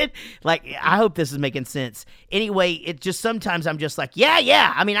motivated, I hope this is making sense. Anyway, it just sometimes I'm just like,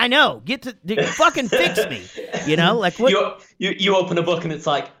 yeah. I mean, I know. Get to fucking fix me. What? You open a book and it's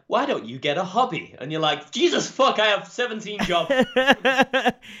like, why don't you get a hobby? And you're like, Jesus fuck, I have 17 jobs.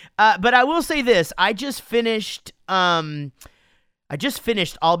 But I will say this: I just finished "I'll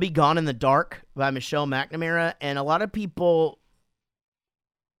Be Gone in the Dark" by Michelle McNamara, and a lot of people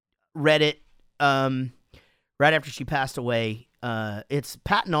read it right after she passed away. It's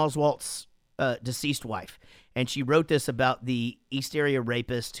Patton Oswalt's deceased wife, and she wrote this about the East Area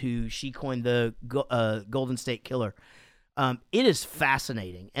rapist who she coined the Golden State Killer. It is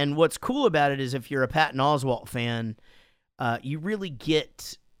fascinating, and what's cool about it is if you're a Patton Oswalt fan, you really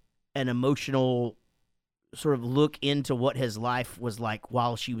get an emotional sort of look into what his life was like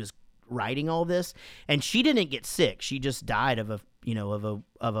while she was writing all this, and she didn't get sick. She just died of a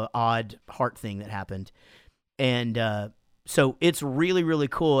odd heart thing that happened. And so it's really, really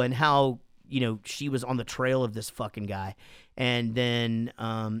cool, and how, she was on the trail of this fucking guy. And then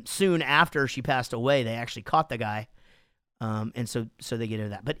soon after she passed away, they actually caught the guy. And so they get into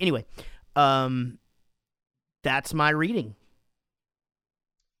that. But anyway, that's my reading.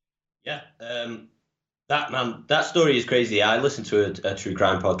 Yeah. That story is crazy. I listened to a true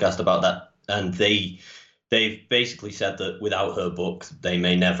crime podcast about that, and they've basically said that without her book, they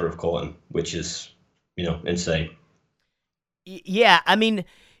may never have caught him, which is, insane. Yeah, I mean,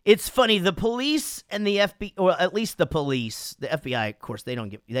 it's funny. The police and the FBI, or at least the police, the FBI, of course, they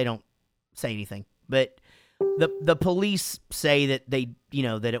don't say anything, but the police say that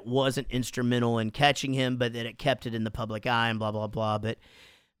that it wasn't instrumental in catching him, but that it kept it in the public eye and blah blah blah. But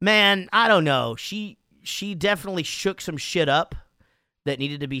man, I don't know. She definitely shook some shit up that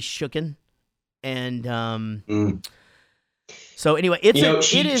needed to be shooken, and So anyway,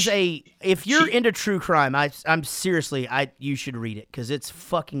 if you're into true crime, I'm seriously, you should read it, because it's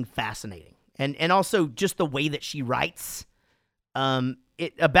fucking fascinating, and also just the way that she writes.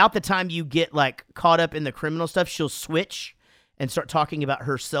 About the time you get like caught up in the criminal stuff, she'll switch and start talking about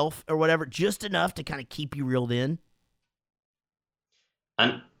herself or whatever, just enough to kind of keep you reeled in.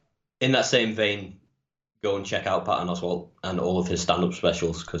 And in that same vein, go and check out Patton Oswalt and all of his stand-up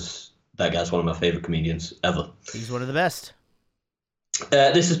specials, because that guy's one of my favorite comedians ever. He's one of the best.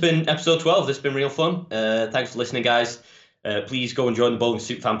 This has been episode 12. This has been real fun. Thanks for listening, guys. Please go and join the Bowling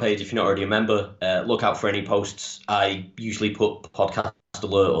Soup fan page if you're not already a member. Look out for any posts. I usually put podcast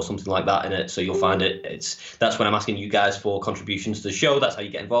alert or something like that in it, so you'll find it. That's when I'm asking you guys for contributions to the show. That's how you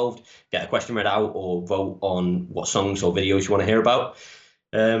get involved. Get a question read out or vote on what songs or videos you want to hear about.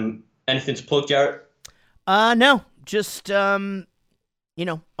 Anything to plug, Jarrett? No, just all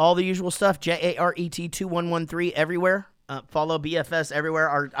the usual stuff. JARET2113 everywhere. Follow BFS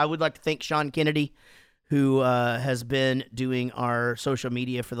everywhere. I would like to thank Sean Kennedy, who has been doing our social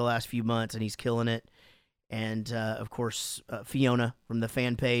media for the last few months, and he's killing it. And, of course, Fiona from the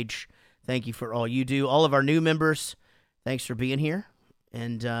fan page, thank you for all you do. All of our new members, thanks for being here.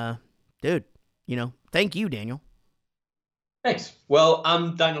 And, dude, thank you, Daniel. Thanks. Well,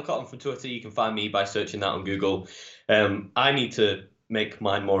 I'm Daniel Cotton from Twitter. You can find me by searching that on Google. I need to make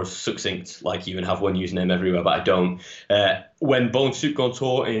mine more succinct like you and have one username everywhere, but I don't. When Bone Soup go on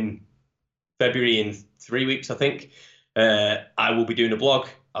tour in February, in 3 weeks, I think, I will be doing a blog.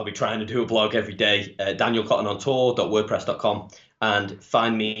 I'll be trying to do a blog every day. danielcottonontour.wordpress.com, and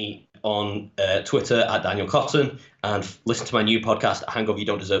find me on Twitter at Daniel Cotton, and listen to my new podcast, Hangover You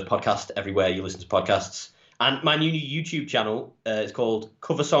Don't Deserve Podcast, everywhere you listen to podcasts. And my new YouTube channel is called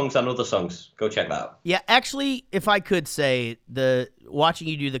Cover Songs and Other Songs. Go check that out. Yeah, actually, if I could say, watching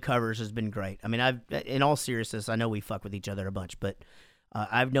you do the covers has been great. I mean, in all seriousness, I know we fuck with each other a bunch, but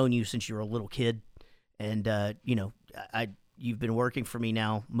I've known you since you were a little kid, and you've been working for me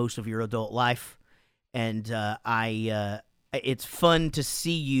now most of your adult life, and it's fun to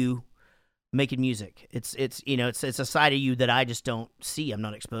see you making music. It's a side of you that I just don't see. I'm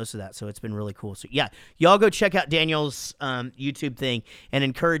not exposed to that, so it's been really cool. So yeah, y'all go check out Daniel's YouTube thing and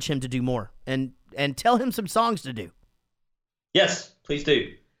encourage him to do more, and tell him some songs to do. Yes, please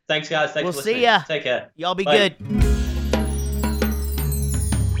do. Thanks, guys. Thanks for listening. See ya. Take care. Y'all be Bye. good.